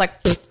diamonds?" And I was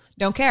like, "Pfft,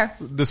 "Don't care.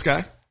 this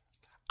guy.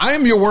 I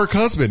am your work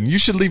husband. You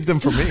should leave them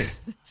for me.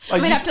 I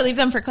might have to leave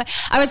them for Clay."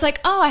 I was like,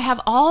 "Oh, I have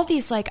all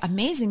these like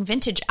amazing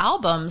vintage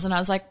albums," and I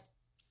was like,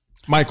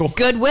 Michael.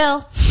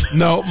 "Goodwill,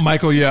 No,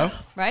 Michael. Yeah.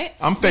 right?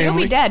 I'm You'll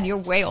family. be dead. You're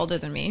way older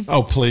than me.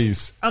 Oh,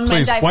 please. I'm gonna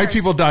Please. die White first.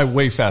 people die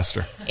way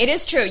faster. It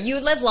is true. You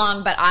live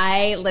long, but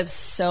I live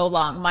so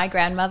long. My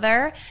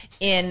grandmother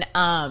in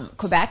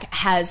Quebec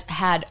has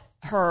had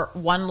her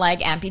one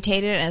leg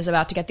amputated and is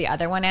about to get the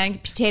other one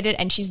amputated,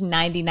 and she's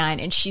 99,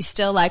 and she's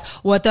still like,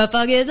 "What the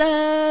fuck is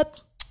up?"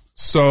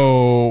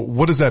 So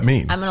what does that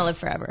mean? I'm going to live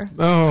forever.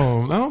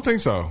 No, I don't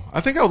think so.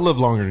 I think I'll live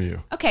longer than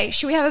you. Okay,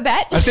 should we have a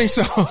bet? I think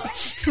so.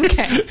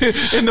 Okay.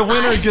 And the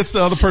winner gets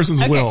the other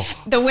person's will.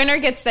 The winner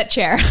gets that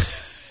chair.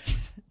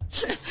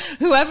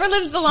 Whoever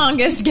lives the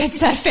longest gets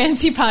that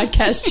fancy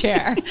podcast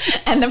chair.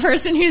 And the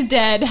person who's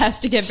dead has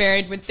to get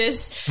buried with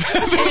this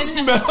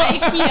tin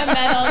IKEA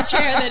metal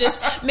chair that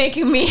is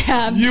making me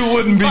have You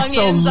wouldn't be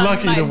so bunions on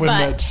lucky my to win butt.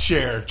 that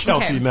chair,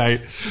 Kelty Okay.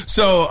 Knight.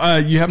 So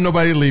you have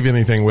nobody to leave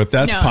anything with.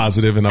 That's No.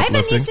 positive and I have a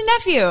uplifting. niece and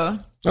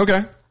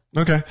nephew.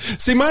 Okay.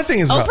 See, my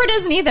thing is about, Oprah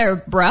doesn't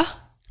either, bruh.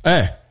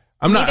 hey,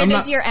 Neither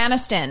does your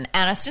Aniston.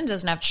 Aniston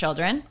doesn't have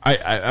children.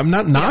 I'm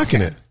not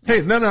knocking it. Hey,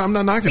 no, I'm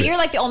not knocking But it. you're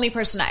like the only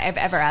person I've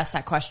ever asked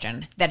that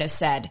question that has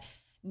said,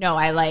 no,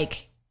 I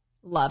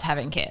love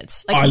having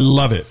kids. Like, I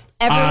love it.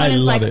 everyone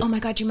is like, it. oh my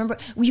God, do you remember?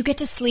 Will you get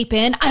to sleep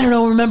in? I don't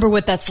know. Remember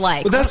what that's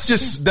like. But that's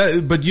just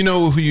that. But you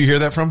know who you hear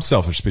that from?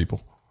 Selfish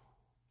people.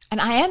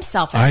 And I am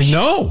selfish. I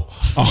know.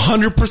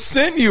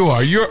 100% you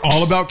are. You're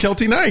all about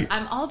Kelty Knight.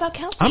 I'm all about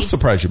Kelty. I'm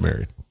surprised you're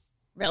married.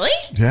 Really?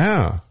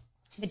 Yeah.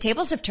 The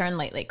tables have turned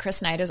lately.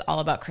 Chris Knight is all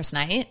about Chris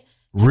Knight.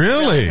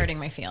 Really? Hurting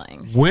my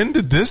feelings. When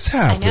did this I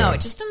happen? know.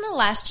 Just in the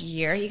last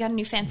year, he got a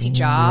new fancy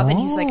job, and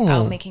he's like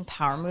out making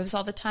power moves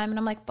all the time. And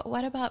I'm like, but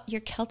what about your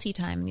Kelty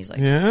time? And he's like,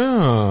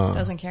 Yeah.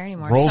 doesn't care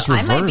anymore. Roles so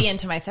I might be reversed.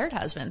 into my third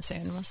husband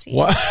soon. We'll see.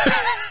 What?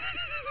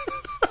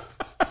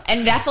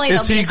 And definitely,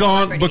 Is there'll he be a gone?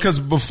 celebrity. Because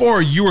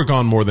before you were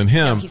gone more than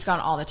him. He's gone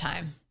all the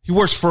time. He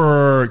works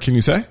for, can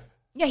you say?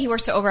 Yeah, he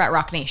works over at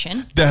Rock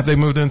Nation. Have they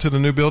moved into the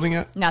new building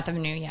yet? Not the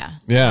new, yeah.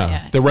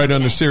 Yeah. it's They're right gonna be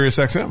under nice. Sirius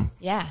XM.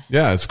 Yeah.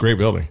 Yeah, it's a great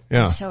building.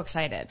 Yeah. So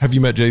excited. Have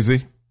you met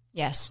Jay-Z?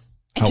 Yes.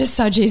 I just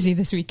saw Jay-Z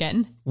this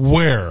weekend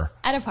Where?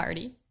 at a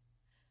party.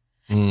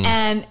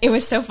 And it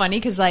was so funny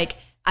because, like,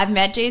 I've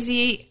met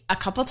Jay-Z a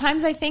couple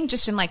times, I think,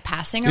 just in, like,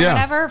 passing or Yeah.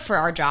 whatever for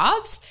our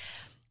jobs.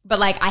 But,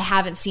 like, I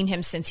haven't seen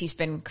him since he's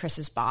been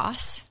Chris's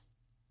boss.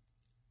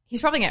 He's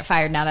probably going to get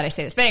fired now that I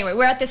say this. But anyway,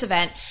 we're at this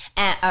event,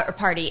 or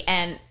party,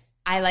 and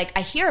I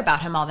hear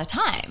about him all the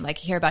time. Like,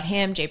 I hear about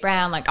him, Jay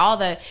Brown, like all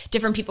the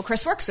different people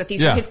Chris works with.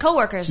 These Yeah. are his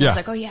coworkers. And Yeah. it's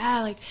like, oh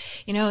yeah, like,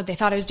 you know, they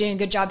thought I was doing a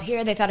good job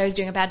here. They thought I was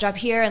doing a bad job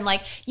here. And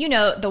like, you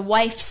know, the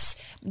wife's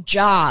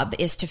job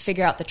is to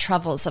figure out the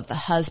troubles of the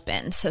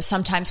husband. So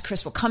sometimes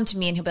Chris will come to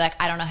me and he'll be like,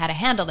 I don't know how to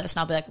handle this. And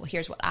I'll be like, well,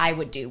 here's what I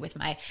would do with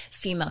my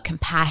female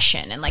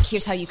compassion. And like,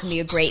 here's how you can be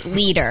a great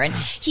leader. And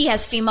he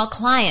has female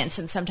clients.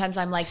 And sometimes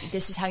I'm like,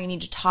 this is how you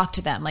need to talk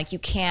to them. Like, you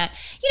can't,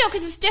 you know,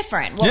 because it's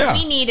different. What Yeah.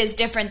 we need is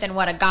different than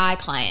what a guy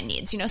client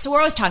needs, you know? So we're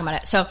always talking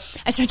about it. So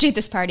I started at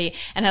this party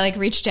and I like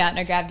reached out and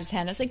I grabbed his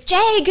hand. I was like,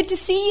 Jay, good to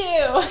see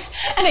you.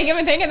 And I gave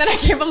him a thing and then I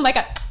gave him like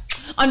a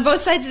on both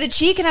sides of the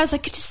cheek, and I was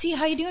like, good to see you.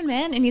 How you doing,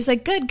 man? And he's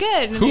like, good,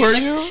 good. And Who he, are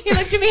like, you? He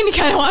looked at me and he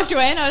kind of walked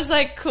away, and I was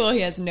like, cool, he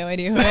has no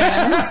idea who I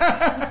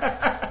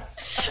am.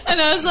 And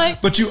I was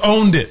like, But you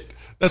owned it.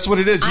 That's what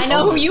it is. You I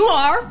know owned who it. you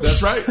are.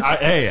 That's right.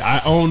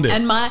 I owned it.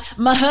 And my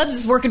hubs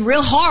is working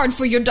real hard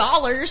for your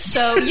dollars,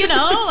 so, you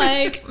know,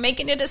 like,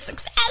 making it a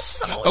success.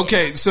 So.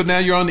 Okay, so now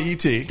you're on the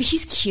ET. But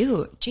he's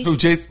cute. Who,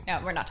 Jay? No,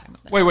 we're not talking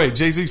about that. Wait,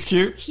 Jay-Z's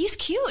cute? He's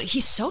cute.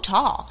 He's so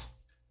tall.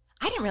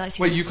 I didn't realize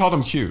he Wait, was. you called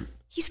him cute.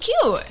 He's cute.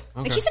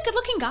 Like, he's a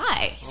good-looking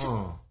guy. He's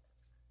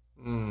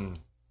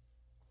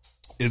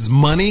Is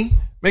money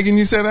making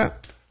you say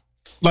that?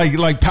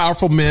 Like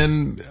powerful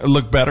men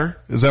look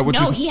better? Is that what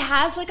no, you he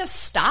has like a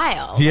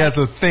style. He has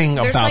a thing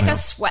There's about like him. a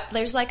sweat.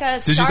 There's like a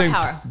Did star you think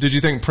power. Did you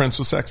think Prince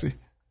was sexy?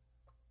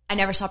 I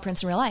never saw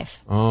Prince in real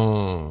life.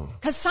 Oh.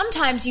 Because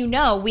sometimes, you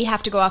know, we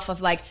have to go off of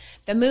like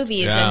the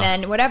movies Yeah. and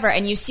then whatever.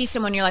 And you see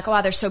someone, you're like, oh,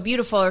 wow, they're so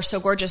beautiful or so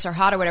gorgeous or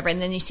hot or whatever.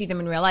 And then you see them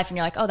in real life and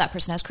you're like, oh, that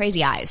person has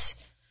crazy eyes.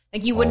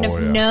 Like, you wouldn't have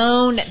yeah.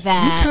 known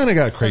that. You kind of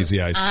got crazy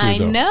eyes too, I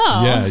though.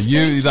 know.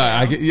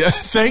 Yeah,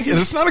 thank you.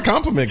 It's not a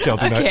compliment,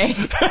 Kelty. Okay.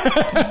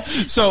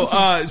 So,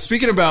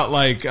 speaking about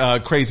like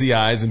crazy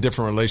eyes and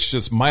different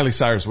relationships, Miley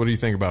Cyrus, what do you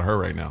think about her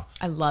right now?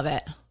 I love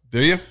it. Do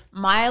you?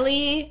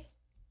 Miley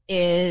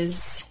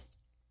is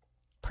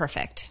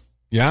perfect.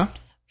 Yeah.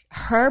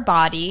 Her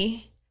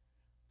body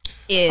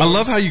is. I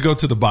love how you go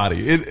to the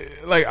body.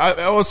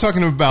 I was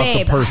talking about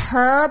Babe, the person.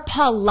 her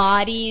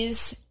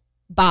Pilates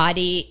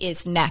body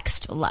is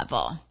next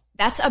level.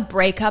 That's a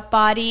breakup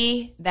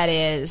body that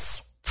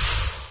is.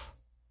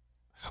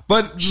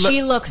 But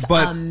She looks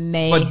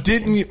amazing. But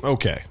didn't you?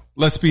 Okay,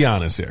 let's be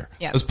honest here.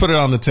 Yep. Let's put it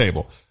on the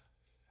table.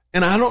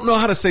 And I don't know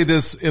how to say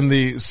this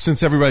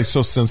since everybody's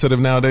so sensitive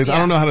nowadays. I Yeah.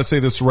 don't know how to say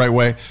this the right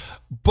way.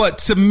 But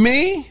to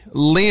me,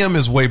 Liam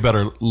is way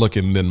better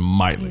looking than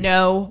Miley.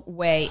 No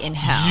way in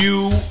hell.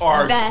 You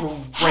are The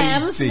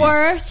crazy.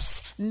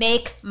 Hemsworths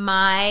make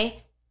my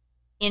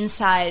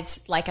insides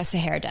like a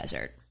Sahara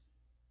desert.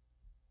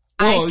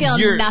 Well, I feel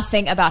you're-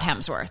 nothing about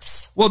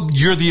Hemsworths. Well,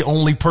 you're the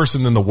only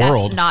person in the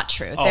world. That's not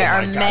true. Oh There my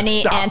are God,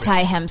 many stop it.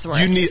 anti-Hemsworths.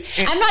 You need-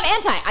 I'm not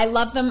anti. I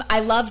love them. I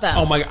love them.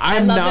 Oh my! I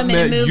I'm love not them in a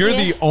mad. movie. You're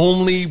the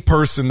only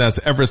person that's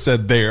ever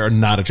said they are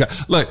not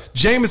attractive. Look,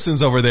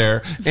 Jameson's over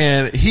there,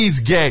 and he's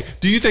gay.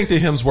 Do you think the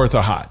Hemsworth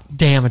are hot?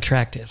 Damn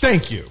attractive.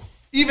 Thank you.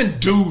 Even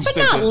dudes But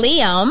think not that.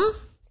 Liam.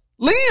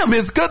 Liam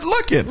is good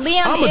looking.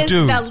 Liam I'm a is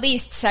dude. the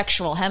least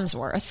sexual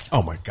Hemsworth.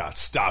 Oh my God,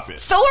 stop it.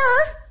 Thor?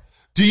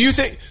 Do you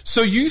think,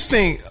 so you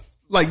think,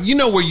 like, you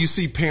know where you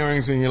see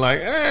pairings and you're like,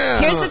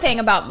 Here's the thing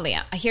about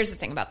Liam.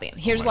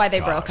 Here's why they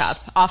broke up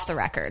off the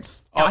record.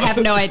 No, I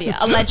have no idea.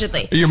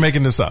 Allegedly. You're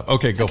making this up.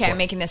 Okay, go for it. Okay, I'm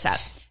making this up.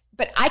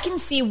 But I can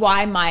see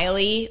why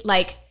Miley,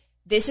 like,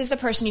 this is the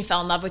person you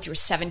fell in love with. You were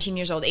 17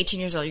 years old, 18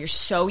 years old. You're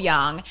so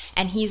young.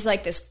 And he's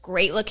like this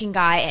great looking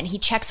guy and he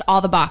checks all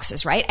the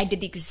boxes, right? I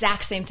did the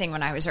exact same thing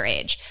when I was her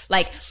age.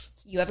 Like,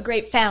 you have a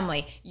great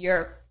family.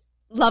 You're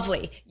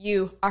lovely.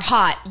 You are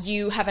hot.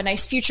 You have a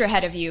nice future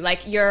ahead of you.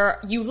 Like,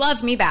 you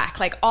love me back.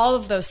 Like, all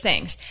of those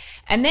things.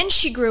 And then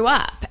she grew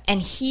up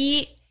and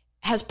he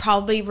has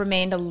probably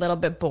remained a little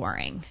bit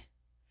boring.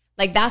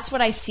 Like, that's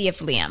what I see of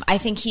Liam. I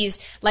think he's,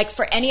 like,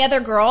 for any other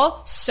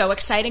girl, so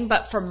exciting.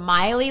 But for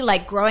Miley,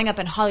 like, growing up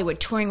in Hollywood,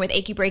 touring with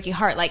Achy Breaky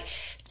Heart, like,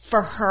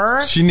 for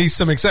her... She needs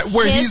some excitement.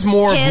 Where he's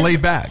more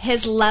laid back.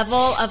 His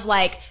level of,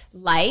 like,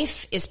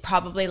 life is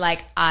probably,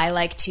 like, I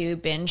like to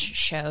binge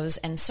shows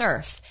and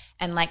surf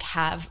and, like,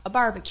 have a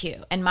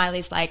barbecue. And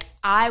Miley's like,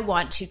 I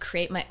want to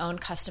create my own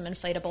custom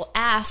inflatable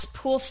ass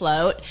pool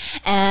float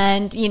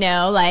and, you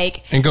know,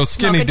 like... And go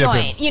skinny smoke a dipping.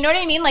 joint. You know what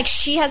I mean? Like,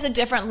 she has a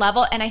different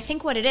level. And I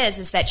think what it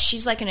is that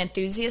she's like an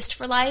enthusiast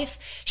for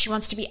life. She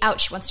wants to be out.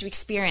 She wants to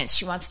experience.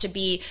 She wants to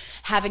be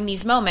having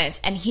these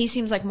moments. And he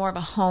seems like more of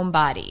a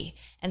homebody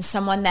and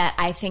someone that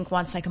I think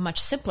wants like a much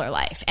simpler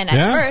life. And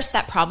at first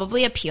that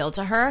probably appealed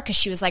to her because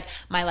she was like,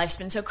 my life's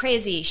been so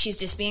crazy. She's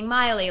just being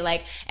Miley.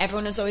 Like,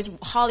 everyone is always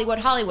Hollywood.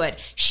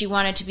 She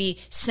wanted to be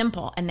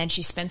simple. And then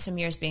she spent some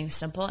years being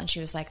simple and she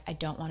was like, I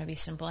don't want to be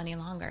simple any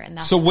longer. And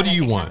that's so what do I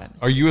you think want? happened.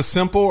 Are you a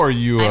simple or are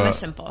you I'm a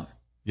simple.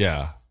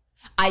 Yeah.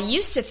 I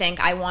used to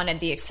think I wanted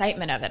the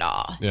excitement of it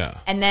all. Yeah.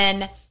 And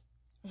then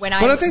when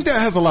But I think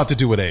that has a lot to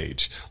do with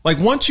age. Like,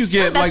 once you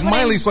get, like,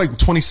 Miley's like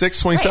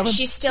 26, 27. Right,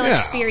 she's still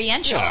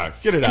experiential. Yeah,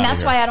 get it out And of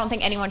that's here. why I don't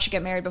think anyone should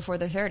get married before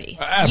they're 30.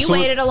 Absolutely.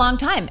 You waited a long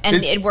time and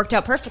it worked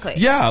out perfectly.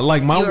 Yeah,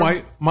 like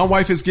my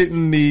wife is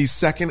getting the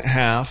second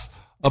half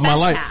of my Best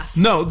life. half.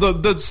 No,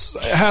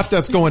 the half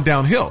that's going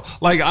downhill.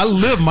 Like, I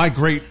lived my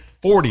great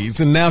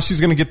 40s and now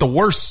she's going to get the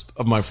worst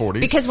of my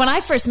 40s. Because when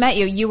I first met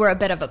you, you were a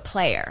bit of a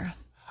player.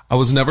 I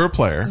was never a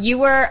player. You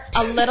were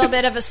a little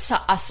bit of a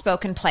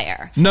spoken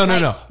player. No.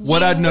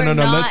 What No.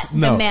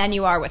 the man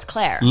you are with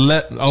Claire.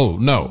 But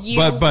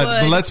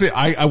let's be.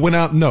 I went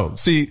out. No,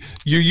 see,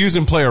 you're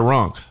using player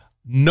wrong.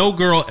 No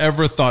girl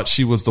ever thought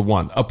she was the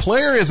one. A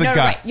player is a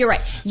guy. Right, you're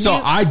right. So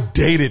I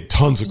dated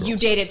tons of girls. You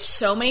dated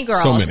so many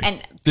girls. So many.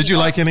 And Did you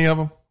like any of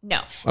them? No.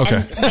 Okay.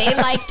 And they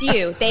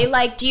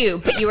liked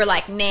you, but you were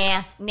like,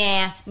 nah.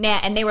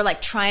 And they were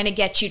like trying to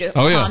get you to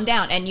calm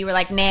down. And you were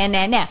like, nah.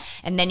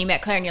 And then you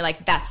met Claire and you're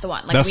like, that's the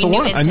one. Like, that's we the knew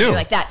one. instantly I knew.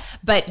 like that.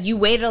 But you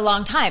waited a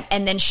long time.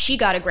 And then she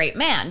got a great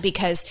man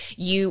because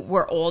you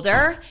were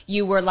older.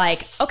 You were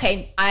like,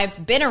 okay,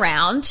 I've been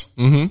around.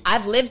 Mm-hmm.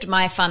 I've lived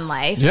my fun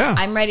life. Yeah.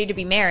 I'm ready to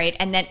be married.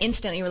 And then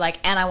instantly you were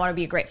like, and I want to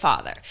be a great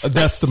father.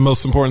 That's the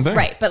most important thing.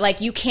 Right. But like,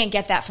 you can't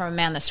get that from a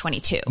man that's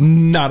 22.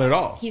 Not at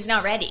all. He's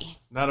not ready.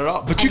 Not at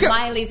all. But And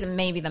Miley's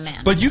maybe the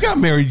man. But you got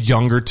married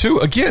younger too.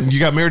 Again, you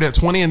got married at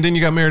 20 and then you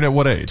got married at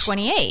what age?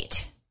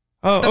 28.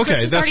 Oh, But okay.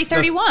 Chris was already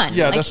 31.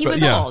 Yeah, like, he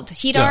was old.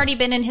 He'd already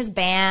been in his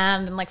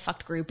band and like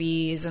fucked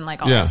groupies and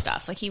like all that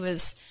stuff. Like, he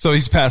was. So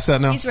he's past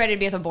that now? He's ready to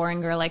be with a boring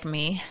girl like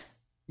me.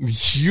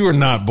 You are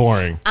not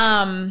boring.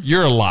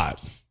 You're a lot.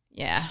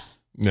 Yeah.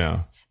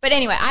 Yeah. But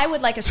anyway, I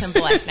would like a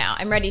simple life now.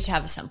 I'm ready to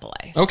have a simple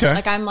life. Okay.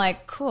 Like, I'm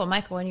like, cool,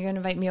 Michael, when are you going to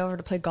invite me over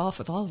to play golf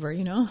with Oliver,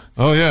 you know?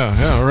 Oh,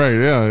 yeah, right,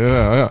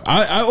 yeah.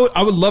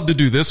 I would love to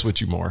do this with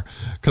you more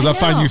because I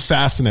find you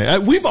fascinating. I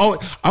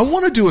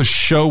want to do a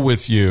show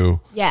with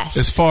you. Yes.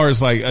 As far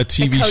as like a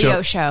TV the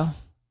show. show.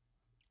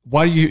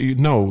 Why do you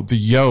know the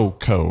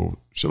Yo-Co?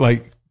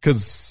 Like,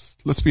 because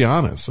let's be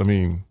honest. I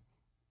mean,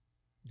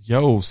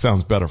 Yo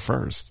sounds better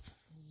first.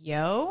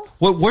 Yo?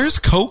 Where's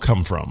Co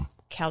come from?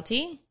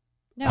 Kelty?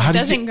 No, it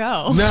doesn't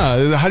go.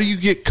 No, how do you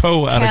get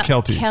Co out of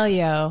Kelty?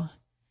 Kelyo.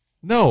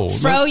 No.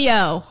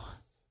 Froyo.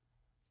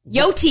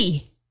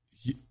 Yoti.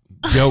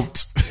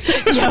 Yote.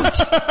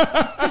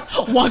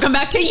 Yote. Welcome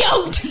back to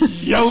Yote.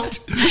 Yote.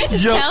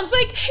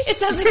 It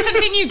sounds like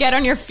something you get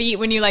on your feet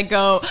when you like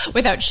go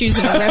without shoes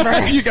in a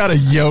river. You got a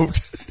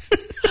yote.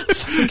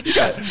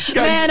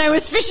 Man, I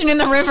was fishing in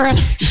the river and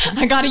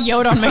I got a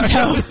yote on my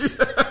toe.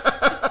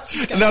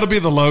 And that'll be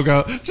the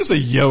logo. Just a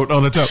yote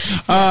on the toe.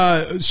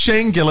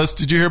 Shane Gillis,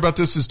 did you hear about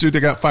this? This dude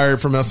that got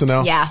fired from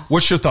SNL? Yeah.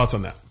 What's your thoughts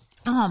on that?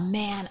 Oh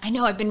man, I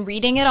know. I've been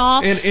reading it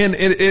all. And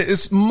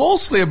it's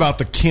mostly about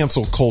the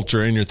cancel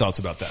culture and your thoughts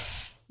about that.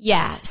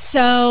 Yeah.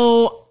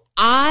 So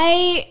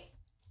I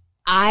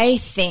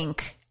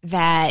think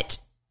that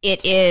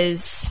it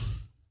is,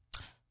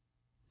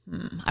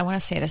 I want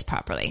to say this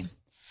properly.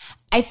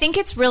 I think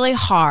it's really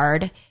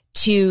hard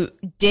to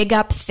dig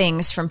up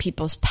things from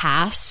people's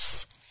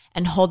pasts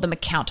and hold them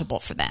accountable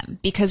for them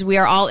because we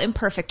are all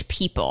imperfect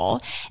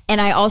people. And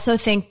I also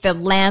think the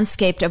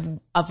landscape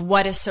of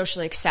what is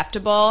socially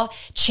acceptable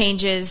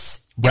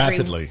changes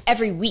rapidly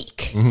every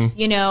week. Mm-hmm.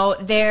 You know,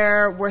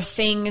 there were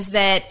things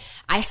that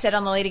I said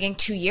on the Lady Gang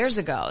 2 years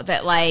ago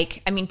that,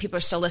 like, I mean, people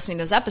are still listening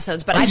to those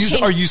episodes, but are you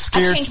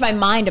scared? I've changed my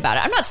mind about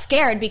it. I'm not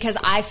scared because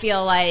I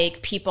feel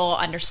like people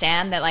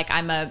understand that, like,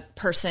 I'm a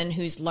person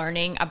who's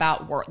learning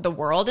about the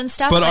world and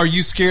stuff. But are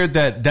you scared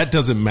that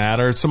doesn't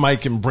matter? Somebody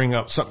can bring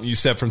up something you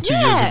said from 2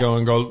 years ago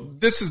and go,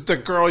 this is the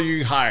girl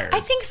you hired. I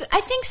think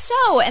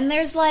so. And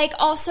there's, like,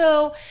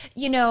 also,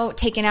 you know,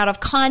 taken out of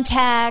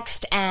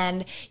context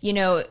and, you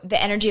know, the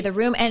energy of the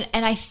room. And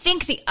I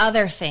think the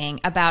other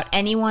thing about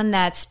anyone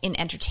that's in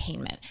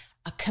entertainment,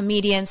 a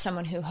comedian,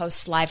 someone who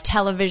hosts live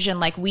television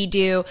like we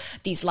do,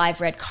 these live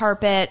red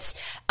carpets.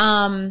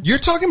 You're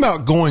talking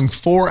about going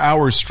 4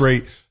 hours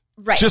straight,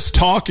 right, just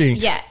talking,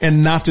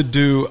 and not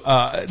to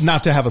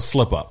have a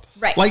slip up.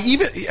 Right. Like,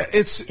 even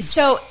it's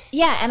so,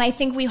 yeah. And I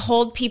think we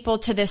hold people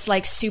to this,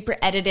 like, super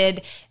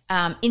edited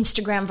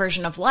Instagram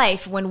version of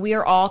life when we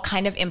are all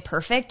kind of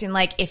imperfect. And,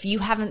 like, if you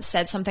haven't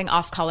said something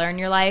off color in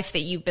your life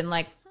that you've been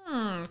like,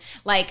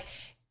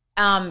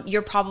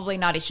 you're probably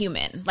not a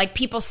human. Like,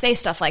 people say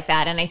stuff like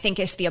that. And I think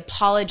if the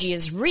apology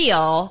is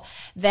real,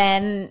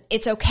 then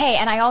it's okay.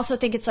 And I also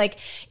think it's like,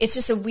 it's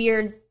just a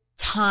weird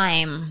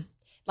time.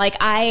 Like,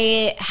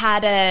 we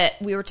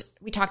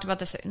talked about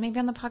this maybe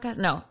on the podcast.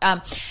 No.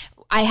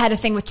 I had a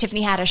thing with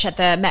Tiffany Haddish at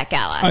the Met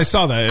Gala. I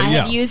saw that. I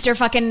had used her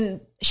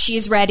fucking,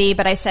 she's ready,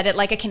 but I said it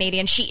like a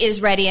Canadian. She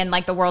is ready. And,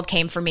 like, the world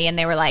came for me, and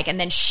they were like, and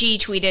then she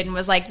tweeted and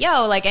was like,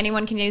 yo, like,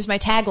 anyone can use my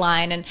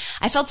tagline. And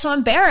I felt so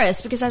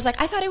embarrassed because I was like,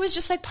 I thought it was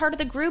just, like, part of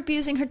the group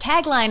using her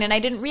tagline. And I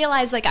didn't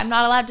realize, like, I'm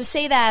not allowed to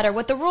say that or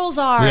what the rules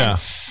are. Yeah.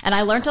 And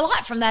I learned a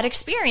lot from that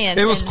experience.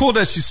 It was cool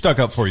that she stuck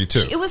up for you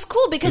too. It was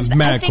cool because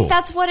I think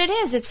that's what it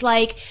is. It's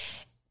like,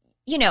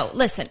 you know,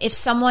 listen, if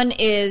someone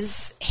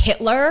is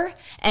Hitler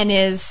and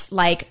is,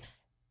 like,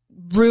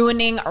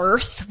 ruining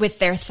Earth with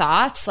their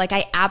thoughts, like,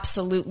 I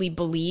absolutely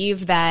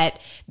believe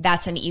that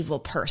that's an evil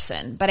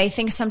person. But I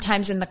think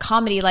sometimes in the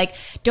comedy, like,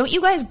 don't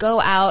you guys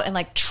go out and,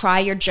 like, try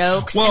your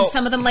jokes? And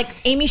some of them, like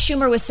Amy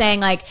Schumer was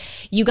saying, like,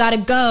 you got to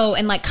go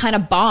and, like, kind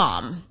of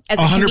bomb as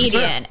a 100%.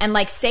 Comedian and,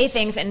 like, say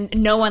things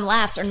and no one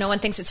laughs or no one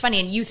thinks it's funny,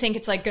 and you think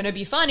it's, like, going to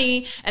be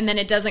funny, and then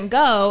it doesn't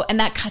go. And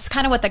that's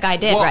kind of what the guy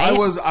did, right?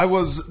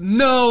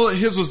 No,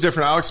 his was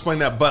different. I'll explain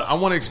that. But I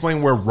want to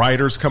explain where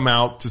writers come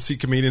out to see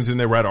comedians and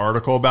they write an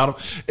article about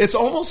them. It's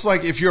almost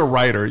like if you're a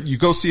writer, you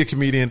go see a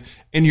comedian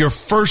and your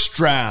first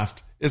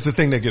draft is the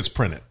thing that gets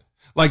printed.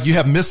 Like, you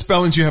have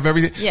misspellings, you have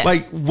everything. Yeah.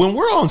 Like, when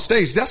we're on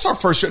stage, that's our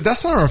first,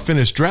 that's not our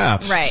finished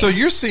draft. Right. So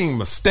you're seeing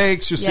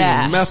mistakes, you're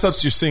seeing mess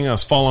ups, you're seeing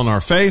us fall on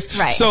our face.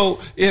 Right. So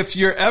if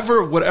you're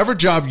whatever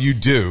job you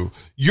do,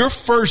 your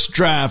first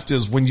draft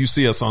is when you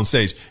see us on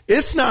stage.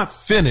 It's not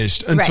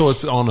finished until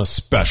it's on a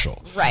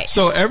special. Right.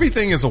 So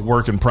everything is a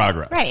work in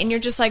progress. Right. And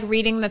you're just, like,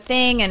 reading the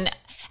thing, and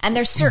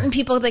there's certain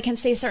people that can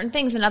say certain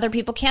things and other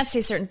people can't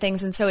say certain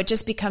things. And so it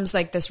just becomes,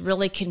 like, this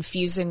really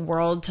confusing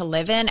world to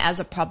live in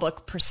as a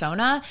public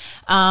persona.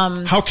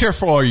 How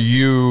careful are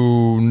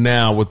you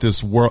now with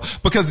this world?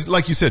 Because,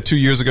 like you said, 2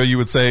 years ago, you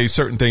would say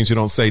certain things you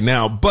don't say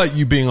now, but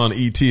you being on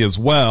ET as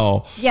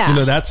well, you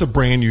know, that's a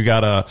brand you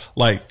gotta,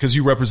 like, cause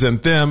you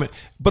represent them.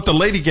 But the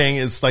Lady Gang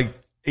is, like,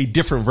 a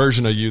different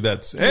version of you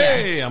that's,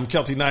 hey, I'm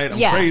Keltie Knight, I'm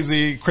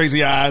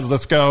crazy eyes,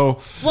 let's go.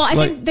 Well,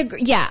 I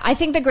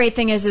think the great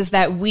thing is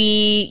that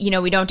we, you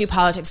know, we don't do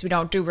politics, we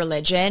don't do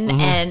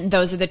religion, and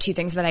those are the two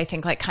things that I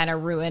think, like, kind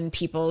of ruin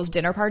people's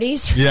dinner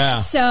parties. Yeah.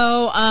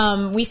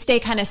 So we stay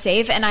kind of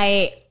safe, and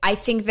I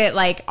think that,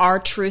 like, our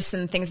truths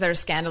and things that are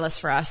scandalous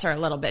for us are a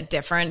little bit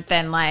different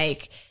than,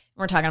 like,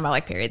 we're talking about,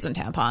 like, periods and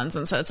tampons.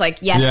 And so it's like,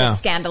 yes, it's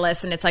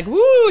scandalous and it's like,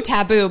 woo,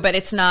 taboo, but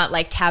it's not,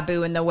 like,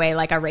 taboo in the way,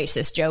 like, a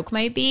racist joke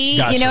might be.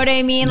 Gotcha. You know what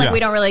I mean? Like, we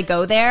don't really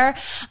go there.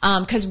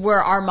 Cause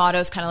our motto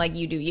is kind of like,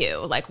 you do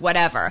you, like,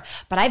 whatever.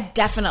 But I've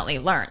definitely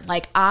learned,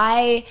 like,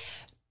 have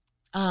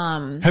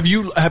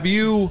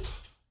you,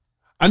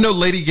 I know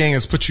Lady Gang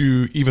has put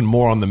you even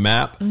more on the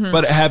map,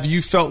 but have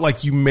you felt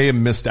like you may have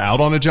missed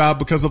out on a job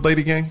because of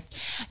Lady Gang?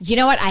 You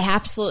know what? I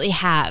absolutely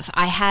have.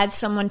 I had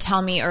someone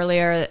tell me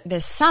earlier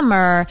this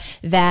summer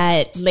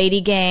that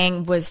Lady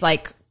Gang was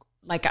like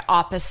an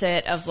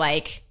opposite of,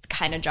 like, the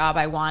kind of job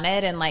I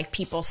wanted. And, like,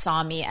 people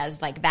saw me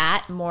as, like,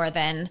 that more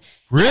than...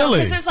 Really?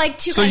 Because there's, like,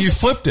 two So kinds you of,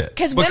 flipped it.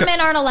 Because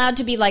women aren't allowed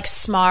to be, like,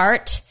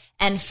 smart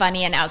and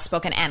funny and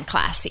outspoken and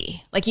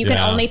classy. Like, you can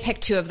only pick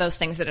two of those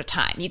things at a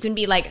time. You can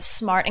be, like,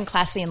 smart and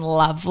classy and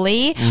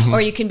lovely,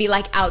 or you can be,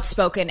 like,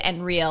 outspoken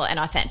and real and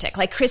authentic.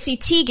 Like, Chrissy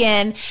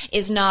Teigen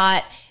is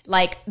not,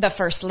 like, the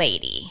first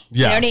lady.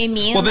 You know what I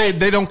mean? Well,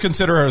 they don't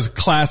consider her as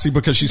classy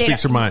because she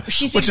speaks her mind,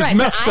 which is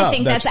messed up. I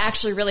think that's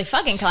actually really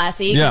fucking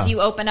classy because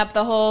you open up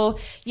the whole,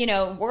 you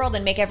know, world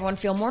and make everyone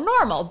feel more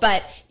normal.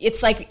 But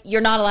it's like, you're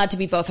not allowed to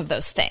be both of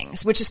those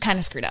things, which is kind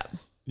of screwed up.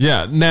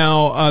 Yeah.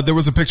 Now, there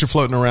was a picture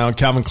floating around,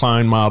 Calvin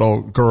Klein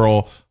model,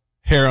 girl,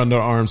 hair under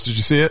arms. Did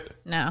you see it?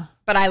 No,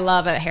 but I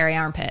love a hairy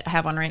armpit. I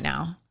have one right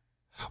now.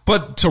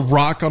 But to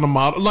rock on a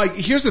model, like,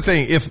 here's the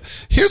thing.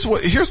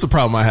 Here's the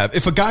problem I have.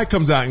 If a guy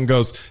comes out and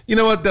goes, you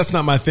know what, that's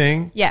not my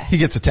thing. Yeah. He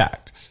gets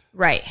attacked.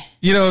 Right.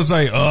 You know, it's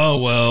like,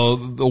 oh, well,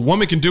 the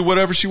woman can do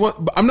whatever she wants.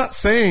 But I'm not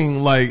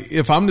saying, like,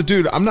 if I'm the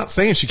dude, I'm not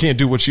saying she can't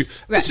do what she,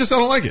 Right. it's just I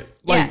don't like it.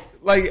 Like,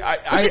 Yeah.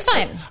 Which is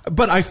fine.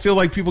 But I feel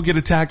like people get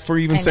attacked for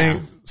even I saying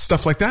know.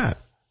 stuff like that.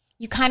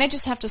 You kind of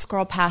just have to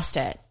scroll past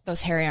it,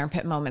 those hairy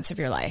armpit moments of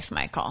your life,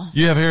 Michael.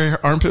 You have hairy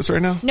armpits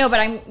right now? No,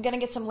 but I'm going to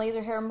get some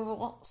laser hair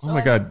removal. So Oh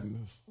my God.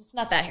 It's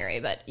not that hairy,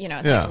 but, you know,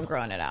 it's like I'm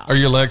growing it out. Are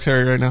your legs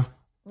hairy right now?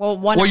 Well,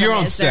 one of you're them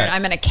on is set. there.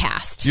 I'm in a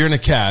cast. You're in a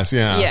cast,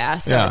 yeah. Yeah,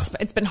 so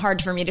it's been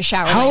hard for me to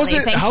shower How is lately.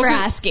 it? Thanks for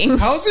asking.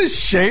 How's it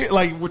shape?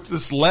 Like with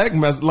this leg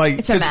mess? Like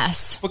It's a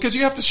mess. because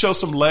you have to show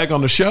some leg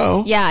on the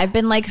show. Yeah, I've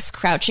been like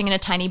crouching in a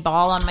tiny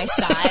ball on my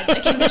side,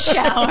 like in the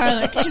shower,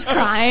 like just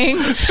crying.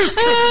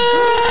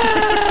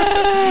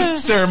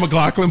 Sarah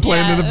McLachlan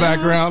playing in the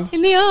background.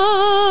 In the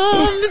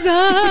arms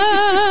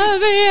of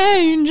the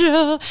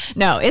angel.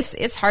 No,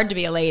 it's hard to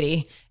be a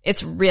lady.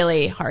 It's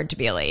really hard to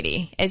be a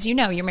lady. As you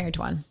know, you're married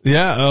to one.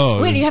 Yeah.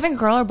 Oh. Wait, are you having a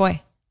girl or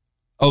boy?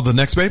 Oh, the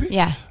next baby?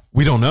 Yeah.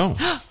 We don't know.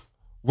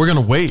 We're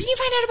gonna wait. Did you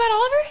find out about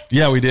Oliver?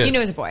 Yeah, we did. You knew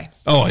it was a boy.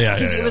 Oh yeah,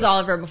 Because yeah. it was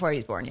Oliver before he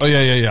was born. Oh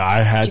yeah.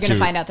 I had You're to. going to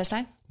find out this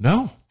time?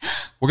 No,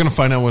 we're gonna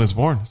find out when it's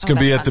born. It's gonna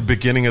be that's at the fun.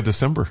 beginning of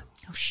December.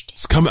 Oh, shit.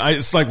 It's coming.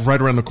 It's like right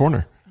around the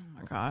corner. Oh,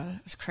 my God.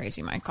 It's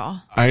crazy,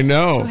 Michael. I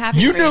know. So happy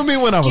You for knew me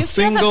when I Do was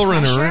you feel the single,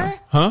 running pressure? around.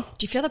 Huh?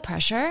 Do you feel the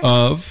pressure?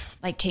 Of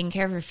Like taking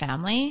care of your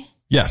family?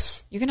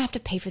 yes. You're going to have to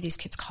pay for these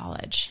kids'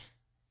 college.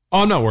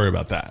 Oh, I'm not worried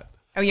about that.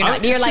 Oh, you're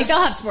not. You're like, they'll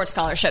have sports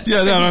scholarships. Yeah,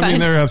 It's no, gonna be I mean, fine.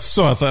 they're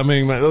so. I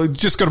mean,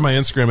 just go to my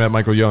Instagram at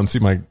Michael Yo and see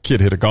my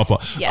kid hit a golf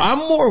ball. Yeah. I'm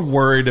more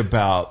worried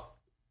about,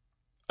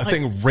 I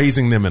think,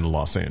 raising them in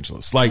Los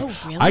Angeles. Like, Oh,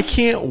 really? I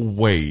can't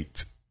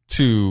wait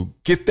to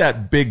get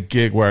that big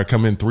gig where I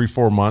come in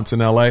 3-4 months in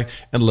LA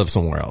and live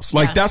somewhere else.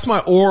 Like Yeah. that's my,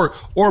 or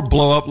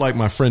blow up like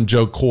my friend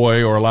Joe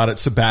Coy or a lot of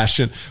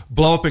Sebastian,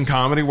 blow up in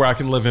comedy where I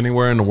can live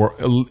anywhere in the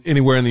world,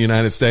 anywhere in the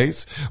United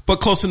States,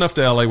 but close enough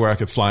to LA where I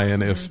could fly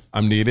in if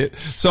I'm needed.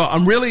 So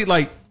I'm really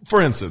like,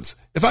 for instance,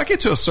 if I get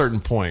to a certain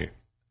point,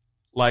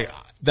 like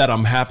that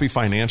I'm happy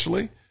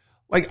financially,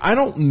 like I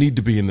don't need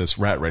to be in this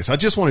rat race. I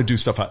just want to do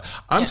stuff.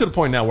 I'm to the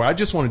point now where I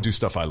just want to do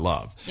stuff I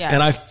love. Yeah.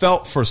 And I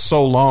felt for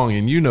so long,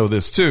 and you know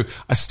this too,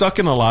 I stuck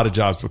in a lot of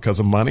jobs because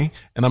of money,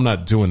 and I'm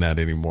not doing that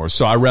anymore.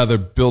 So I rather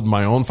build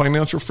my own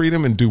financial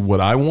freedom and do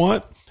what I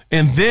want.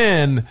 And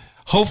then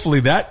hopefully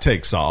that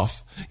takes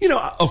off. You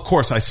know, of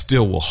course I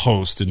still will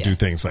host and do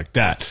things like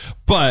that,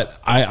 but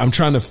I'm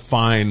trying to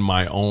find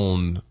my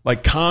own,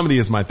 like comedy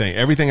is my thing.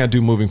 Everything I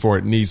do moving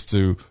forward needs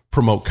to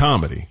promote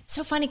comedy. It's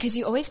so funny because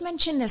you always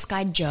mention this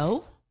guy,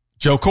 Joe.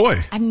 Joe Coy.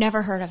 I've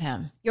never heard of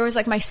him. You're always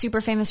like my super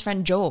famous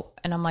friend, Joe.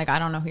 And I'm like, I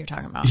don't know who you're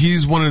talking about.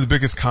 He's one of the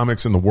biggest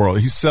comics in the world.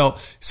 He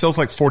sells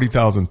like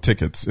 40,000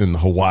 tickets in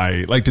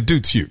Hawaii. Like the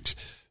dude's huge.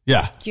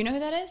 Yeah. Do you know who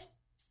that is?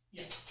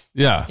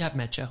 Yeah. Yeah, I've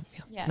met Joe.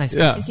 Yeah. Nice.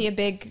 Yeah. Is he a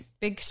big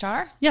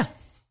star? Yeah.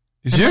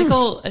 He's And huge.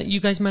 Michael, you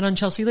guys met on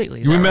Chelsea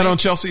Lately. is We that met right? on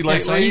Chelsea Yeah,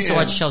 Lately. so I used to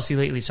and- watch Chelsea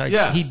Lately, so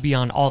Yeah. he'd be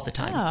on all the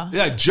time. Oh.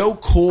 Yeah, Joe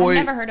Coy.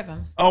 I've never heard of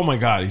him. Oh my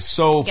God, he's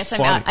so I guess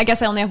funny. I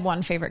guess I only have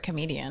one favorite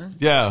comedian.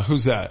 Yeah,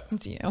 who's that?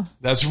 It's you.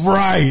 That's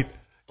right.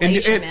 And,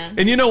 Glacier, and, man.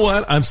 and you know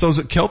what? I'm so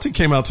Kelty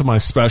came out to my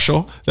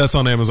special that's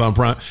on Amazon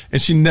Prime,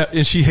 and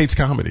she hates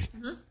comedy.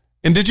 Mm-hmm.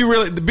 And did you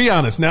really? To be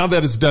honest, now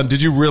that it's done,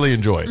 did you really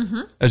enjoy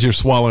it as you're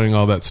swallowing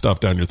all that stuff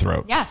down your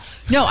throat? Yeah.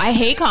 No, I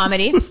hate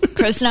comedy.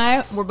 Chris and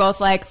I were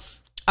both like,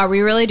 are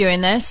we really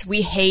doing this?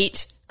 We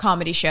hate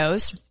comedy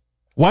shows.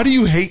 Why do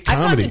you hate I've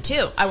gone comedy? to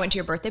two. I went to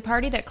your birthday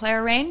party that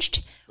Claire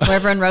arranged, where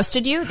everyone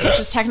roasted you, which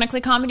was technically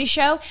a comedy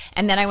show.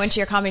 And then I went to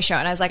your comedy show,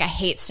 and I was like, I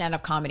hate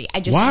stand-up comedy. I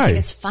just Why? don't think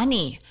it's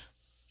funny.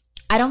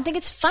 I don't think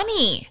it's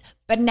funny.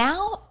 But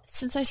now,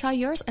 since I saw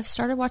yours, I've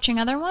started watching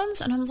other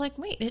ones, and I was like,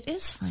 wait, it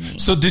is funny.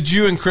 So did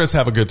you and Chris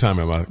have a good time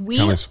at my We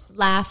comedy?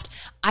 laughed.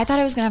 I thought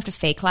I was going to have to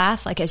fake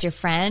laugh, like as your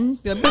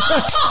friend. Be like, good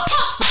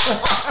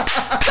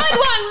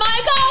one,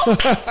 Michael.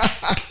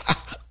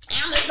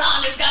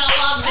 Amazon is going to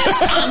love this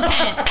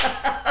content.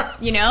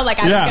 You know, like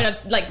I Yeah. was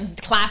going to like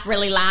clap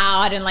really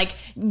loud and like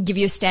give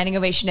you a standing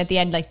ovation at the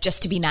end, like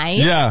just to be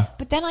nice. Yeah.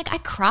 But then like I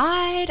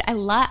cried. I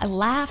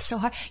laughed so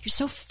hard. You're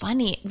so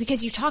funny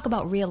because you talk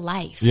about real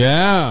life.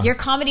 Yeah. Your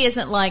comedy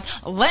isn't like,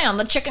 man,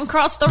 the chicken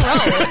crossed the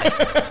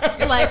road.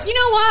 You're like, you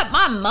know what?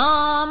 My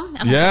mom.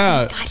 And Yeah.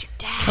 I was like, oh my God, your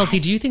dad.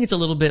 Kelty, do you think it's a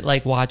little bit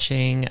like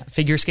watching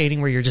figure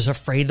skating where you're just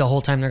afraid the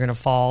whole time they're going to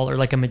fall, or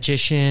like a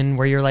magician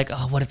where you're like,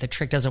 oh, what if the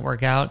trick doesn't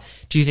work out?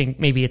 Do you think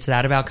maybe it's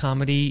that about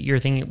comedy? You're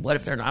thinking, what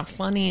if they're not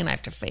funny and I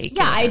have to fake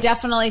Yeah, it? I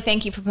definitely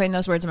thank you for putting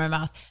those words in my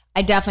mouth.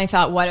 I definitely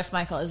thought, what if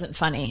Michael isn't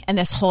funny? And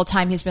this whole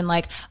time he's been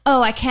like,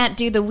 oh, I can't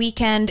do the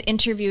weekend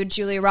interview with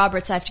Julia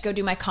Roberts. I have to go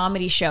do my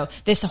comedy show.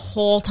 This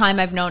whole time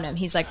I've known him,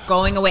 he's like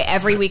going away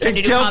every weekend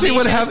to do comedy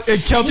would shows. and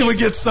Kelty And would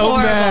he's get so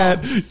horrible. mad.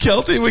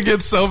 Kelty would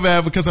get so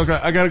mad because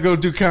I got to go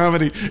do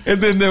comedy. And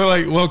then they were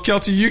like, well,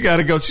 Kelty, you got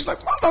to go. She's like,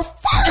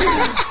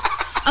 motherfucker.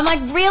 I'm like,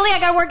 really? I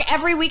got to work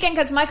every weekend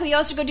because Michael Yo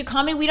has to go do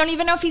comedy? We don't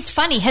even know if he's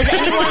funny. Has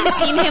anyone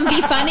seen him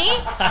be funny?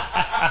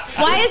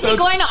 Why is he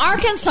going to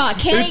Arkansas?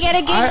 Can't he get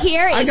a gig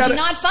here? Is he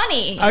not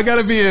funny? I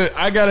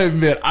gotta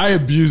admit, I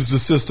abused the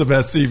system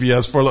at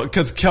CBS for a little,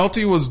 because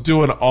Kelty was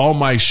doing all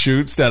my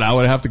shoots that I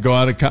would have to go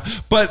out and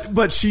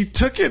but she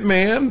took it,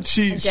 man.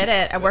 She did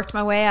it. I worked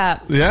my way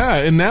up. Yeah,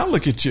 and now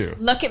look at you.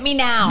 Look at me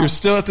now. You're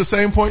still at the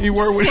same point you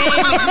were with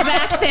same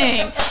exact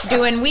thing.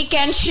 Doing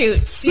weekend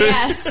shoots.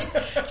 Yes.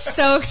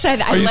 So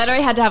excited. I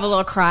literally had to have a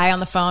little cry on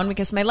the phone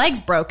because my leg's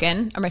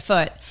broken, or my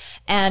foot.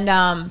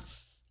 And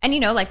you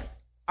know, like,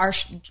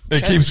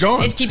 it keeps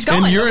going. It keeps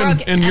going. And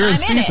you're in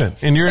season.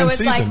 And you're in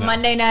season. So it's like now.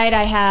 Monday night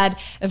I had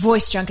a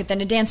voice junket, then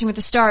a Dancing with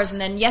the Stars,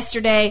 and then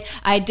yesterday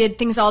I did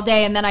things all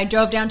day, and then I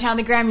drove downtown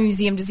the Grammy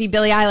Museum to see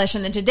Billie Eilish,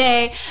 and then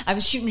today I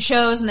was shooting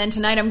shows, and then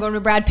tonight I'm going to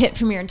a Brad Pitt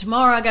premiere, and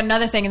tomorrow I got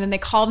another thing, and then they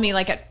called me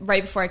like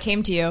right before I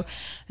came to you,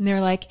 and they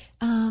were like,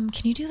 can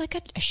you do like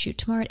a shoot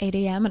tomorrow at 8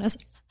 a.m.? And I was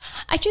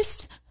like,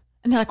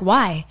 and they're like,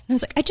 why? And I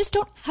was like, I just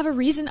don't have a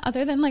reason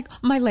other than like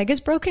my leg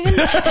is broken and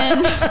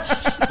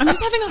I'm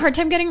just having a hard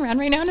time getting around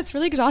right now and it's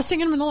really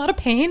exhausting and I'm in a lot of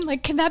pain.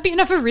 Like, can that be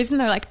enough of a reason?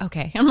 They're like,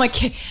 okay. I'm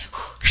like, you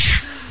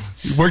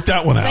worked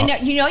that one out. I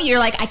know, you're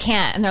like, I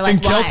can't. And they're like,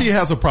 and why? Kelty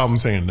has a problem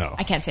saying no.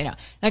 I can't say no.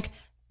 Like,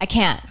 I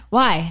can't.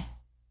 Why?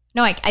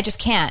 No, I just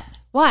can't.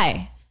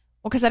 Why?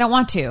 Well, because I don't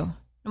want to.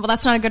 Well,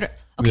 that's not a good...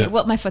 Okay,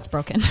 well, my foot's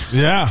broken.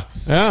 Yeah.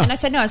 And I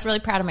said, no, I was really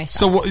proud of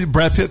myself. So what,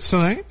 Brad Pitt's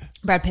tonight?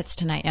 Brad Pitt's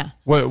tonight, yeah.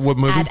 What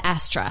movie? Ad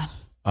Astra.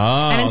 Oh,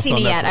 I haven't seen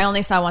it yet. Netflix. I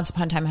only saw Once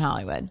Upon a Time in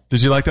Hollywood.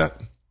 Did you like that?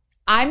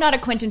 I'm not a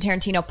Quentin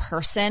Tarantino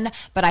person,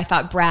 but I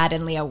thought Brad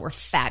and Leo were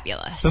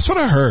fabulous. That's what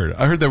I heard.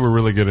 I heard they were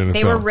really good in the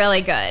film. They were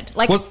really good.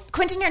 Like,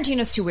 Quentin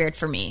Tarantino's too weird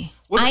for me.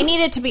 I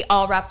needed to be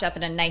all wrapped up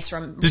in a nice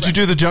room. Did you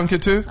do the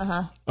junket too?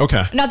 Uh-huh.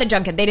 Okay. Not the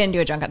junket. They didn't do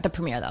a junket. The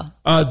premiere,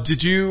 though.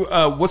 Did you,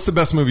 what's the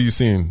best movie you've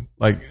seen,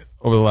 like,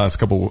 over the last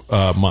couple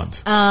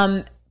months?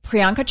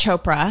 Priyanka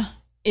Chopra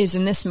is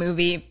in this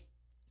movie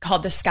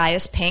called The Sky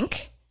is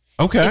Pink.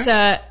 Okay. It's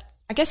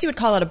I guess you would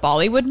call it a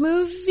Bollywood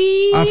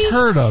movie. I've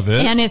heard of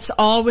it. And it's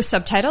all with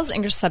subtitles,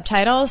 English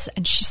subtitles.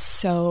 And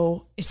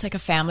it's like a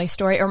family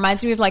story. It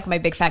reminds me of like My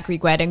Big Fat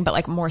Greek Wedding, but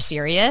like more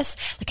serious.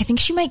 Like, I think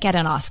she might get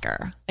an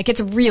Oscar. Like,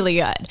 it's really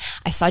good.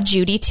 I saw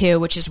Judy too,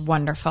 which is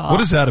wonderful. What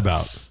is that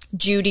about?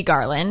 Judy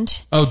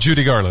Garland. Oh,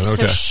 Judy Garland.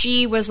 Okay. So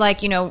she was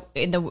like, in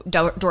the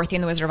Dorothy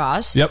and the Wizard of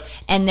Oz. Yep.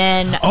 And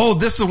then... Oh,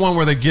 this is the one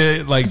where they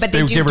get, like, but they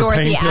do give her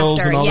Dorothy pain pills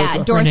after. and all Yeah, that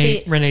stuff?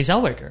 Dorothy... Renee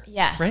Zellweger.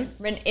 Yeah. Right?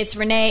 It's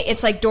Renee.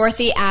 It's like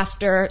Dorothy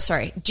after...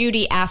 Sorry,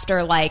 Judy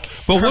after, like,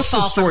 But her what's the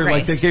fall from story?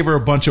 Like, grace. they gave her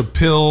a bunch of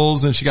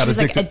pills and she got She was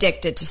addicted. like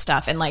addicted to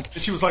stuff and like...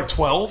 She was like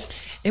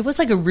 12? It was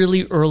like a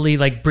really early,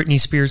 like Britney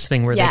Spears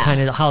thing where Yeah. they kind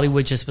of,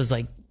 Hollywood just was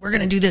like, we're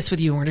going to do this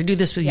with you. We're going to do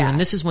this with you. Yeah. And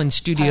this is when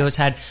studios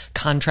had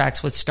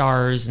contracts with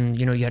stars and,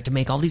 you had to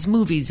make all these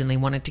movies and they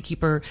wanted to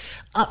keep her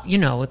up, They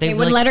wouldn't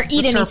like, let her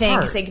eat ripped anything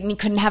apart. because they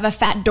couldn't have a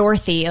fat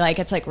Dorothy. Like,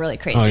 it's like really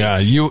crazy. Oh, yeah.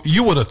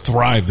 You would have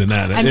thrived in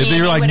that. I mean, if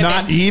you're it like would've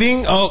not been-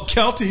 eating. Oh,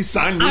 Kelty,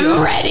 sign me I'm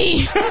up.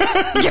 ready.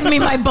 Give me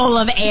my bowl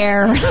of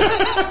air.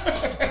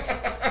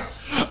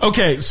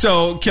 Okay,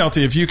 so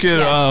Kelty, if you could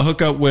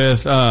hook up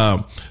with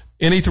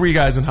any three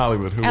guys in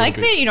Hollywood, who I would like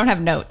it be? that you don't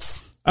have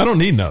notes. I don't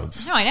need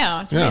notes. No, I know.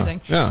 It's Yeah,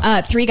 amazing.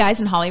 yeah. Three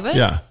guys in Hollywood.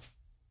 Yeah.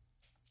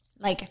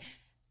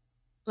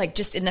 Like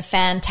just in the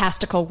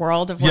fantastical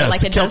world of where Yes.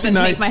 like it Kelty doesn't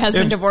Knight, make my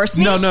husband if- divorce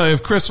me. No.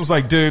 If Chris was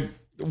like, dude,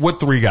 what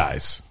three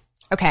guys?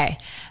 Okay.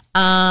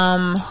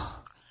 Damn.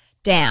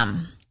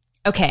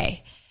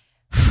 Okay.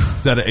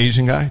 Is that an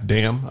Asian guy?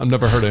 Damn. I've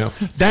never heard of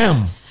him.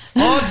 Damn.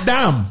 Oh,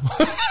 damn.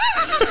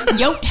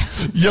 Yote.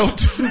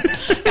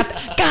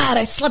 Yote. God,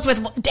 I slept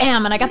with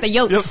damn, and I got the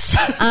yotes.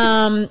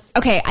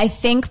 Okay, I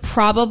think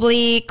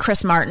probably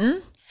Chris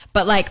Martin,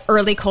 but like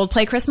early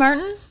Coldplay Chris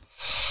Martin.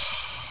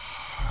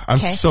 I'm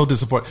so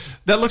disappointed.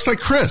 That looks like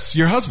Chris,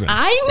 your husband.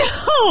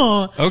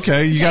 I know.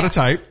 Okay, you got a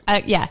type.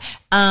 Yeah.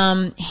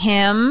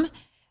 Him.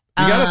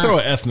 You got to throw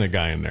an ethnic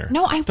guy in there.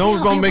 No, I don't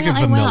will, go I make will, it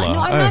I will. vanilla. No,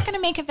 I'm not going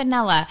to make it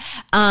vanilla.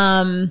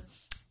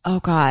 Oh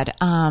God.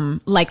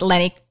 Like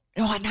Lenny.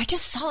 Oh, and I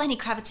just saw Lenny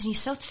Kravitz, and he's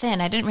so thin.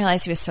 I didn't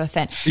realize he was so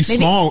thin. He's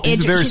small.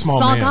 He's a very small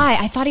man. guy.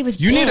 I thought he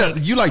was. You big.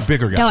 you like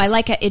bigger guys. No, I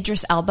like a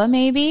Idris Elba,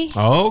 maybe.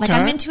 Oh, okay.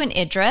 Like I'm into an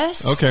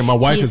Idris. Okay, my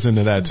wife is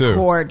into that too.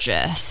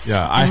 Gorgeous.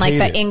 Yeah, I and like hate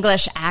the it.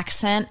 English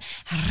accent.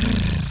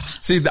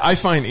 See, I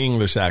find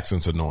English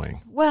accents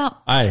annoying.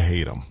 Well, I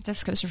hate them.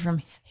 that's because you're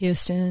from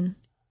Houston.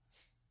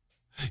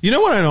 You know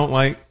what I don't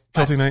like,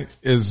 Kelty Knight,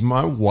 is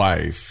my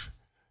wife,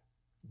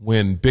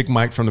 when Big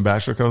Mike from The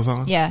Bachelor goes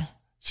on. Yeah.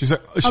 She's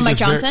like, Mike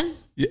Johnson?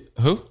 Yeah,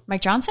 who?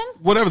 Mike Johnson?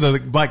 Whatever, the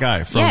black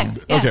guy from. Yeah.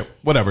 Okay,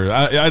 whatever.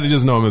 I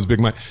just know him as Big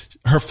Mike.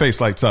 Her face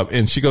lights up,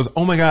 and she goes,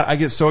 "Oh my God, I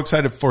get so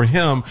excited for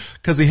him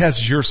because he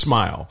has your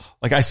smile.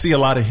 Like I see a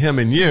lot of him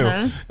in you."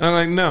 And I'm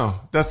like, "No,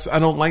 I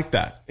don't like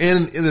that."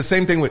 And the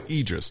same thing with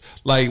Idris.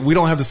 Like we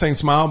don't have the same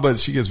smile, but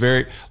she gets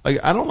very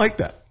like I don't like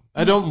that.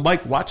 I don't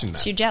like watching that.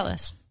 So you're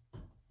jealous.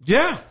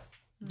 Yeah.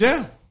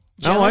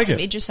 I like Jealous of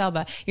it. Idris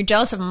Elba. You're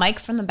jealous of Mike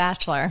from The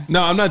Bachelor.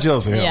 No, I'm not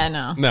jealous of him. Yeah,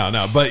 no.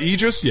 No. But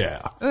Idris,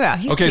 yeah. Yeah,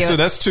 he's okay, cute. so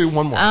that's 2.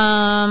 One more.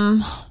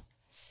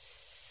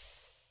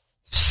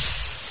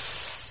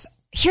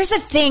 Here's the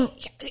thing.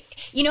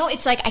 You know,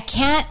 it's like I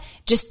can't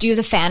just do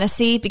the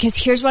fantasy because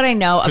here's what I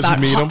know about...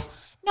 you meet them?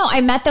 No,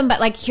 I met them, but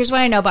like here's what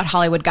I know about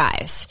Hollywood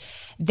guys.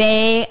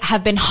 They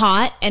have been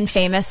hot and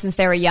famous since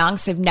they were young,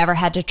 so they've never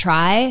had to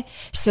try.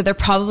 So they're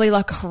probably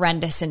like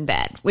horrendous in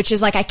bed, which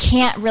is like I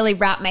can't really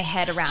wrap my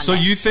head around So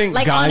it. you think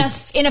like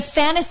guys... in a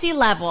fantasy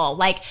level,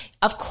 like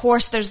of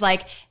course there's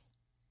like...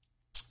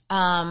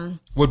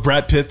 Would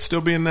Brad Pitt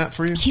still be in that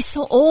for you? He's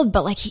so old,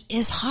 but like he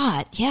is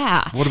hot.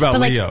 Yeah. What about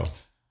But, like, Leo?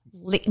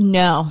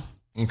 No.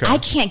 Okay. I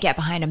can't get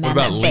behind a man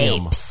about that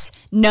Liam? vapes.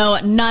 No,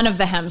 none of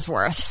the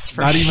Hemsworths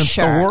for Not even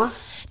sure. Thor?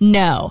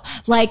 No.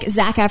 Like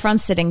Zac Efron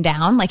sitting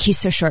down, like he's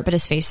so short, but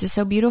his face is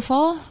so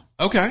beautiful.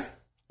 Okay.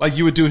 Like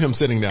you would do him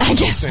sitting down. I Don't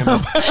guess stand so.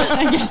 up.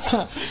 I guess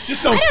so.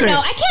 Just don't I don't stand. know.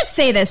 I can't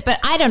say this, but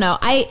I don't know.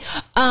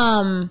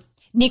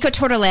 Nico I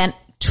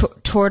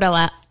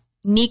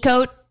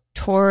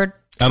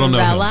don't know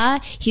him.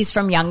 Tortorella. He's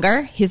from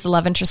Younger. He's the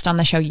love interest on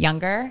the show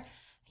Younger.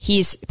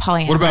 He's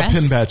polyamorous. What about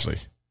Penn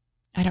Badgley?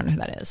 I don't know who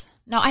that is.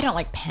 No, I don't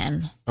like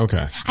Penn.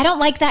 Okay. I don't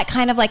like that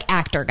kind of like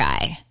actor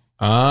guy.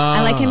 Ah.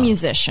 I like a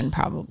musician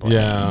probably.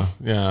 Yeah.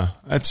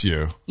 That's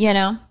you. You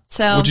know?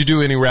 So Would you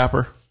do any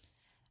rapper?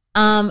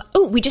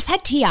 we just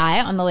had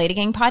T.I. on the Lady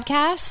Gang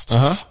podcast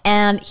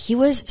and he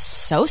was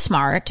so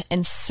smart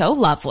and so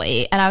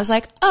lovely. And I was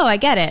like, oh, I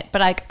get it.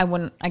 But I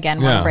wouldn't,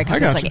 again, want Yeah, to break I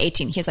up. He's got like you.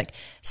 18. He has like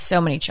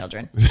so many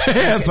children. He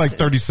has like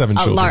 37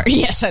 children.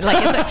 Yes. Like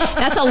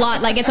that's a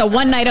lot. Like it's a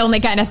one night only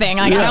kind of thing.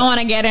 Like I don't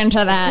want to get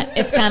into that.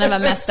 It's kind of a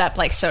messed up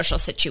like social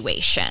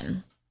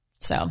situation.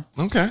 So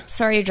Okay.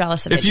 sorry you're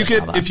jealous of If you Idris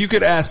could, Elba. if you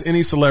could ask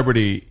any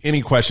celebrity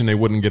any question, they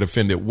wouldn't get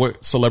offended.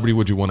 What celebrity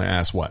would you want to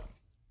ask? What?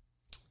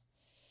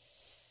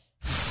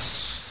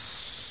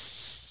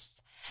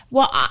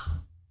 Well,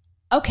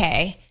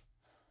 okay.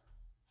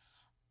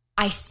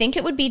 I think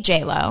it would be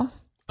J-Lo.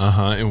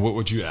 And what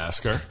would you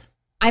ask her?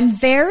 I'm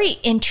very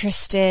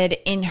interested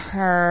in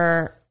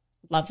her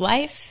love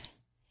life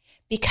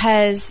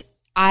because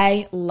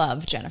I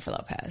love Jennifer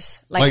Lopez.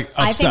 Like,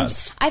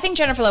 obsessed. I think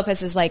Jennifer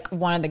Lopez is like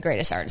one of the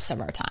greatest artists of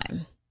our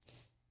time.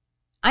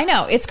 I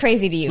know it's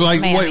crazy to you. Like,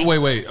 Miami.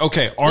 wait.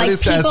 Okay, Like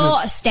artists as people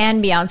in,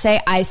 stan Beyonce,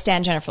 I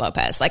stan Jennifer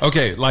Lopez. Like,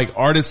 okay, like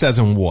artists as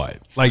in what?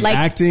 Like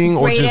acting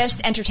or greatest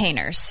just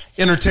entertainers.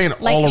 entertain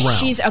Like all around?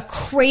 she's a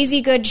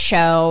crazy good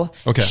show.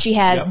 Okay. She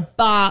has Yep.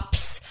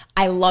 bops.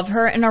 I love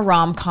her in a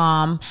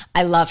rom-com.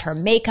 I love her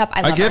makeup.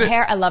 I love get her it.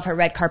 hair. I love her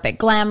red carpet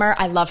glamour.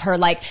 I love her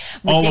like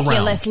All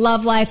ridiculous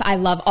love life. I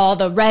love all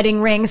the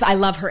wedding rings. I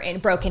love her in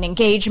broken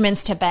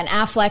engagements to Ben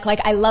Affleck.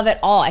 Like I love it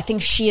all. I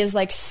think she is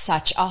like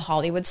such a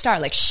Hollywood star.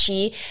 Like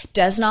she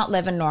does not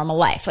live a normal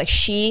life. Like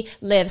she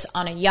lives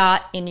on a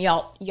yacht in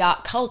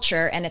yacht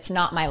culture and it's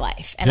not my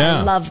life. And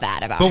I love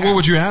that about her. But what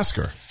would you ask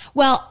her?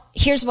 Well,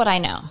 here's what I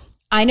know.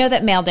 I know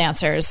that male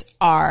dancers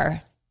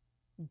are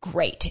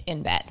great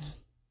in bed.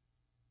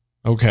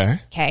 Okay.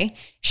 Okay.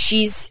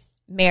 She's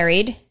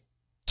married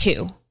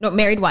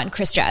one,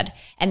 Chris Judd,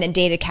 and then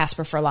dated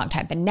Casper for a long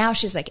time. But now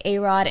she's like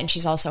A-Rod and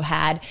she's also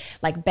had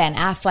like Ben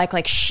Affleck.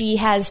 Like she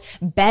has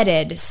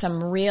bedded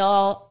some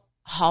real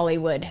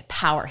Hollywood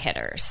power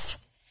hitters.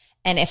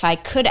 And if I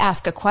could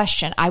ask a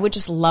question, I would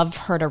just love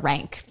her to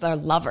rank the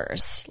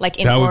lovers, like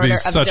in That would be order of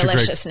such a great-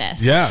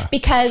 deliciousness. Yeah.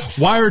 Because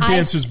Why are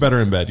dancers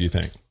better in bed, you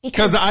think?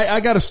 Because- Because I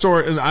got a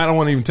story, and I don't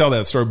want to even tell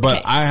that story, but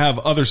Okay. I have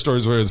other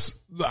stories where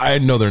I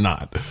know they're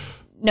not.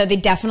 No, they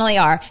definitely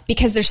are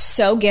because they're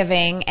so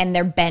giving and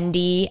they're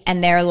bendy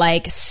and they're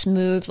like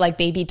smooth like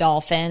baby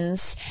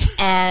dolphins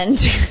and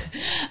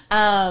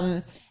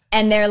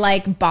and their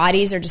like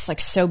bodies are just like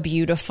so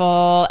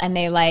beautiful and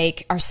they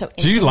like are so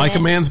intimate. Do you like a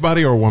man's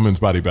body or a woman's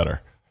body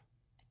better?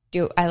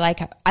 I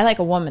like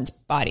a woman's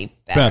body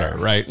better.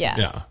 Right?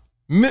 Yeah.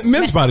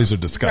 Men's bodies are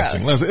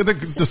disgusting. Gross. They're It's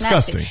just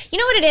disgusting. nasty. You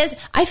know what it is?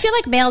 I feel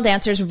like male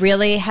dancers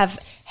really have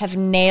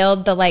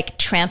nailed the like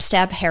tramp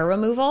stab hair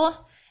removal.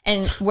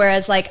 And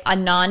whereas like a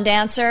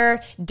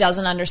non-dancer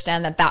doesn't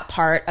understand that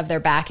part of their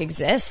back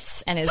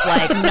exists and is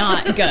like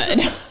not good.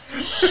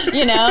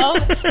 You know?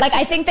 Like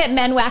I think that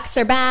men wax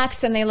their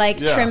backs and they like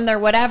trim their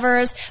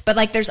whatevers, but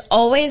like there's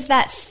always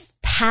that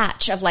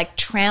patch of like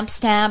tramp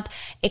stamp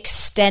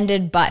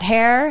extended butt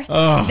hair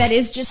that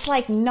is just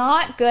like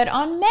not good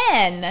on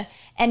men.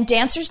 And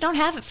dancers don't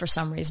have it for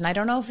some reason. I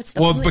don't know if it's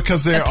the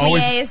because they're the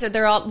always pliés or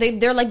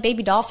they're like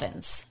baby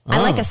dolphins. I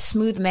like a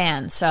smooth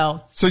man, so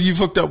you've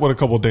hooked up with a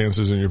couple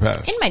dancers in your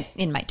past.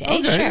 in my day,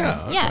 Okay, sure,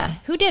 yeah, okay.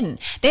 Who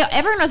didn't?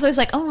 Everyone was always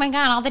like, "Oh my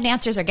god, all the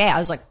dancers are gay." I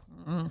was like,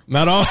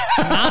 Not all.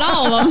 not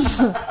all of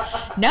them.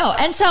 No,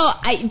 and so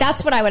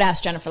that's what I would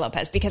ask Jennifer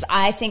Lopez because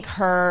I think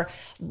her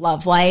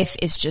love life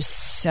is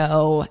just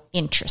so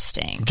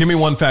interesting. Give me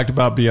one fact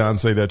about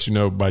Beyonce that you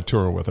know by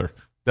touring with her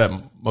that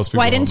most people.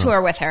 Well, I didn't don't know.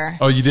 tour with her.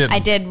 Oh, you didn't? I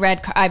did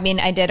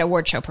I did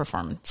award show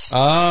performance.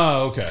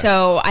 Oh, okay.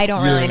 So I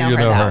don't really know you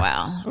her know that her.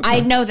 well. Okay. I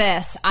know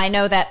this. I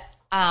know that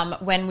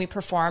when we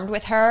performed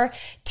with her,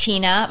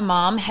 Tina,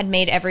 mom, had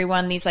made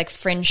everyone these like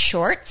fringe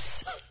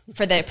shorts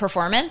for the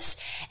performance.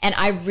 And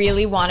I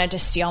really wanted to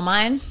steal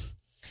mine.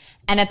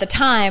 And at the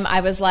time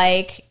I was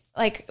like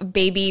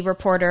baby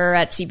reporter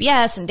at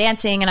CBS and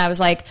dancing. And I was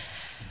like,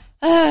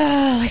 you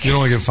don't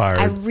want to get fired.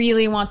 I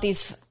really want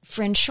these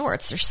fringe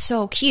shorts. They're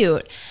so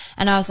cute.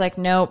 And I was like,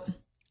 nope,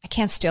 I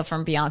can't steal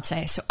from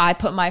Beyonce. So I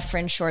put my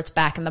fringe shorts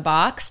back in the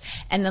box.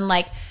 And then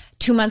like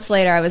 2 months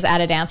later, I was at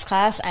a dance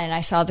class and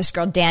I saw this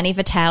girl, Danny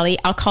Vitale.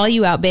 I'll call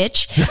you out,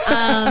 bitch.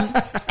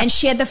 And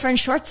she had the fringe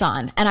shorts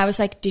on. And I was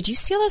like, did you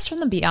steal those from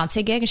the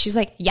Beyonce gig? And she's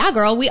like, yeah,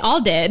 girl, we all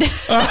did. And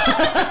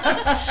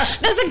I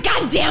was like,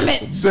 God damn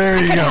it. There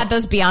you I could go. have had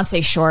those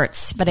Beyonce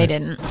shorts, but I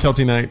didn't.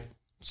 Kelty Knight,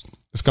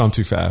 it's gone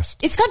too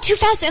fast. It's gone too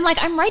fast. And like,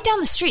 I'm right down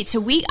the street. So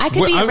I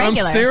could be a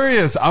regular. I'm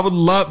serious. I would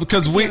love,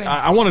 because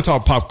I want to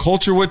talk pop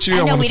culture with you. I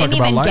know, want we to talk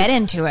didn't about even life. get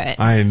into it.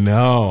 I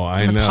know.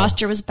 The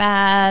posture was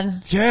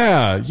bad.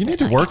 Yeah. You need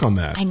to work on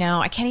that. I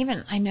know. I can't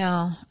even, I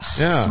know.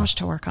 Yeah. So much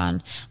to work on.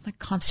 I'm like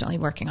constantly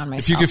working on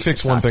myself. If you could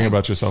fix It's one thing exhausting.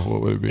 about yourself, what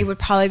would it be? It would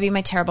probably be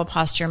my terrible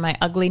posture, my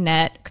ugly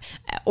neck,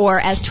 or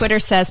as Twitter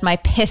says, my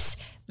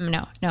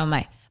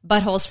my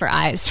buttholes for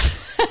eyes.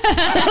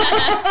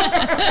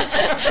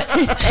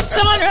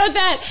 Someone wrote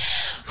that.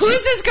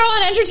 Who's this girl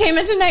on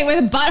Entertainment Tonight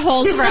with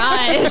buttholes for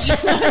eyes?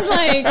 I was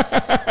like,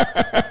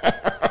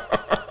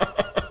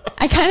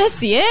 I kind of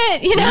see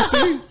it, you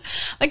know?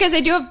 Like, cause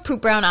I do have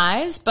poop brown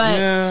eyes, but,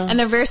 and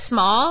they're very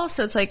small.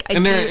 So it's like,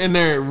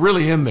 they're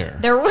really in there.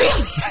 They're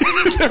really,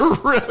 They're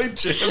really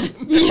jammed.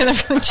 yeah,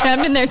 they're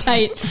jammed in their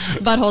tight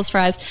buttholes for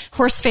eyes.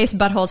 Horse face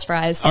buttholes for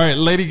eyes. All right.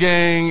 Lady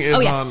Gang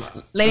is on.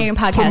 Lady Gang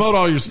podcast. Promote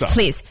all your stuff.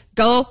 Please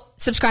go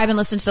subscribe and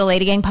listen to the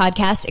Lady Gang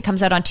podcast. It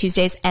comes out on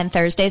Tuesdays and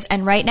Thursdays.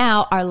 And right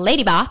now, our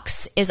Lady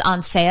Box is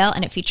on sale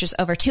and it features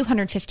over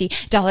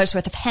 $250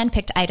 worth of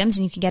handpicked items.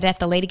 And you can get it at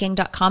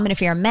theladygang.com. And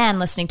if you're a man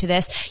listening to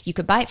this, you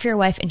could buy it for your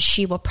wife and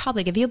she will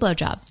probably give you a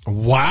blowjob.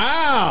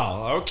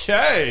 Wow.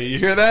 Okay. You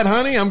hear that,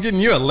 honey? I'm getting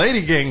you a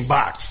Lady Gang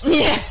box.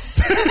 Yeah.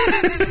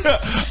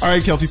 All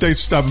right, Kelty.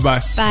 Thanks for stopping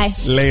by. Bye.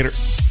 Later.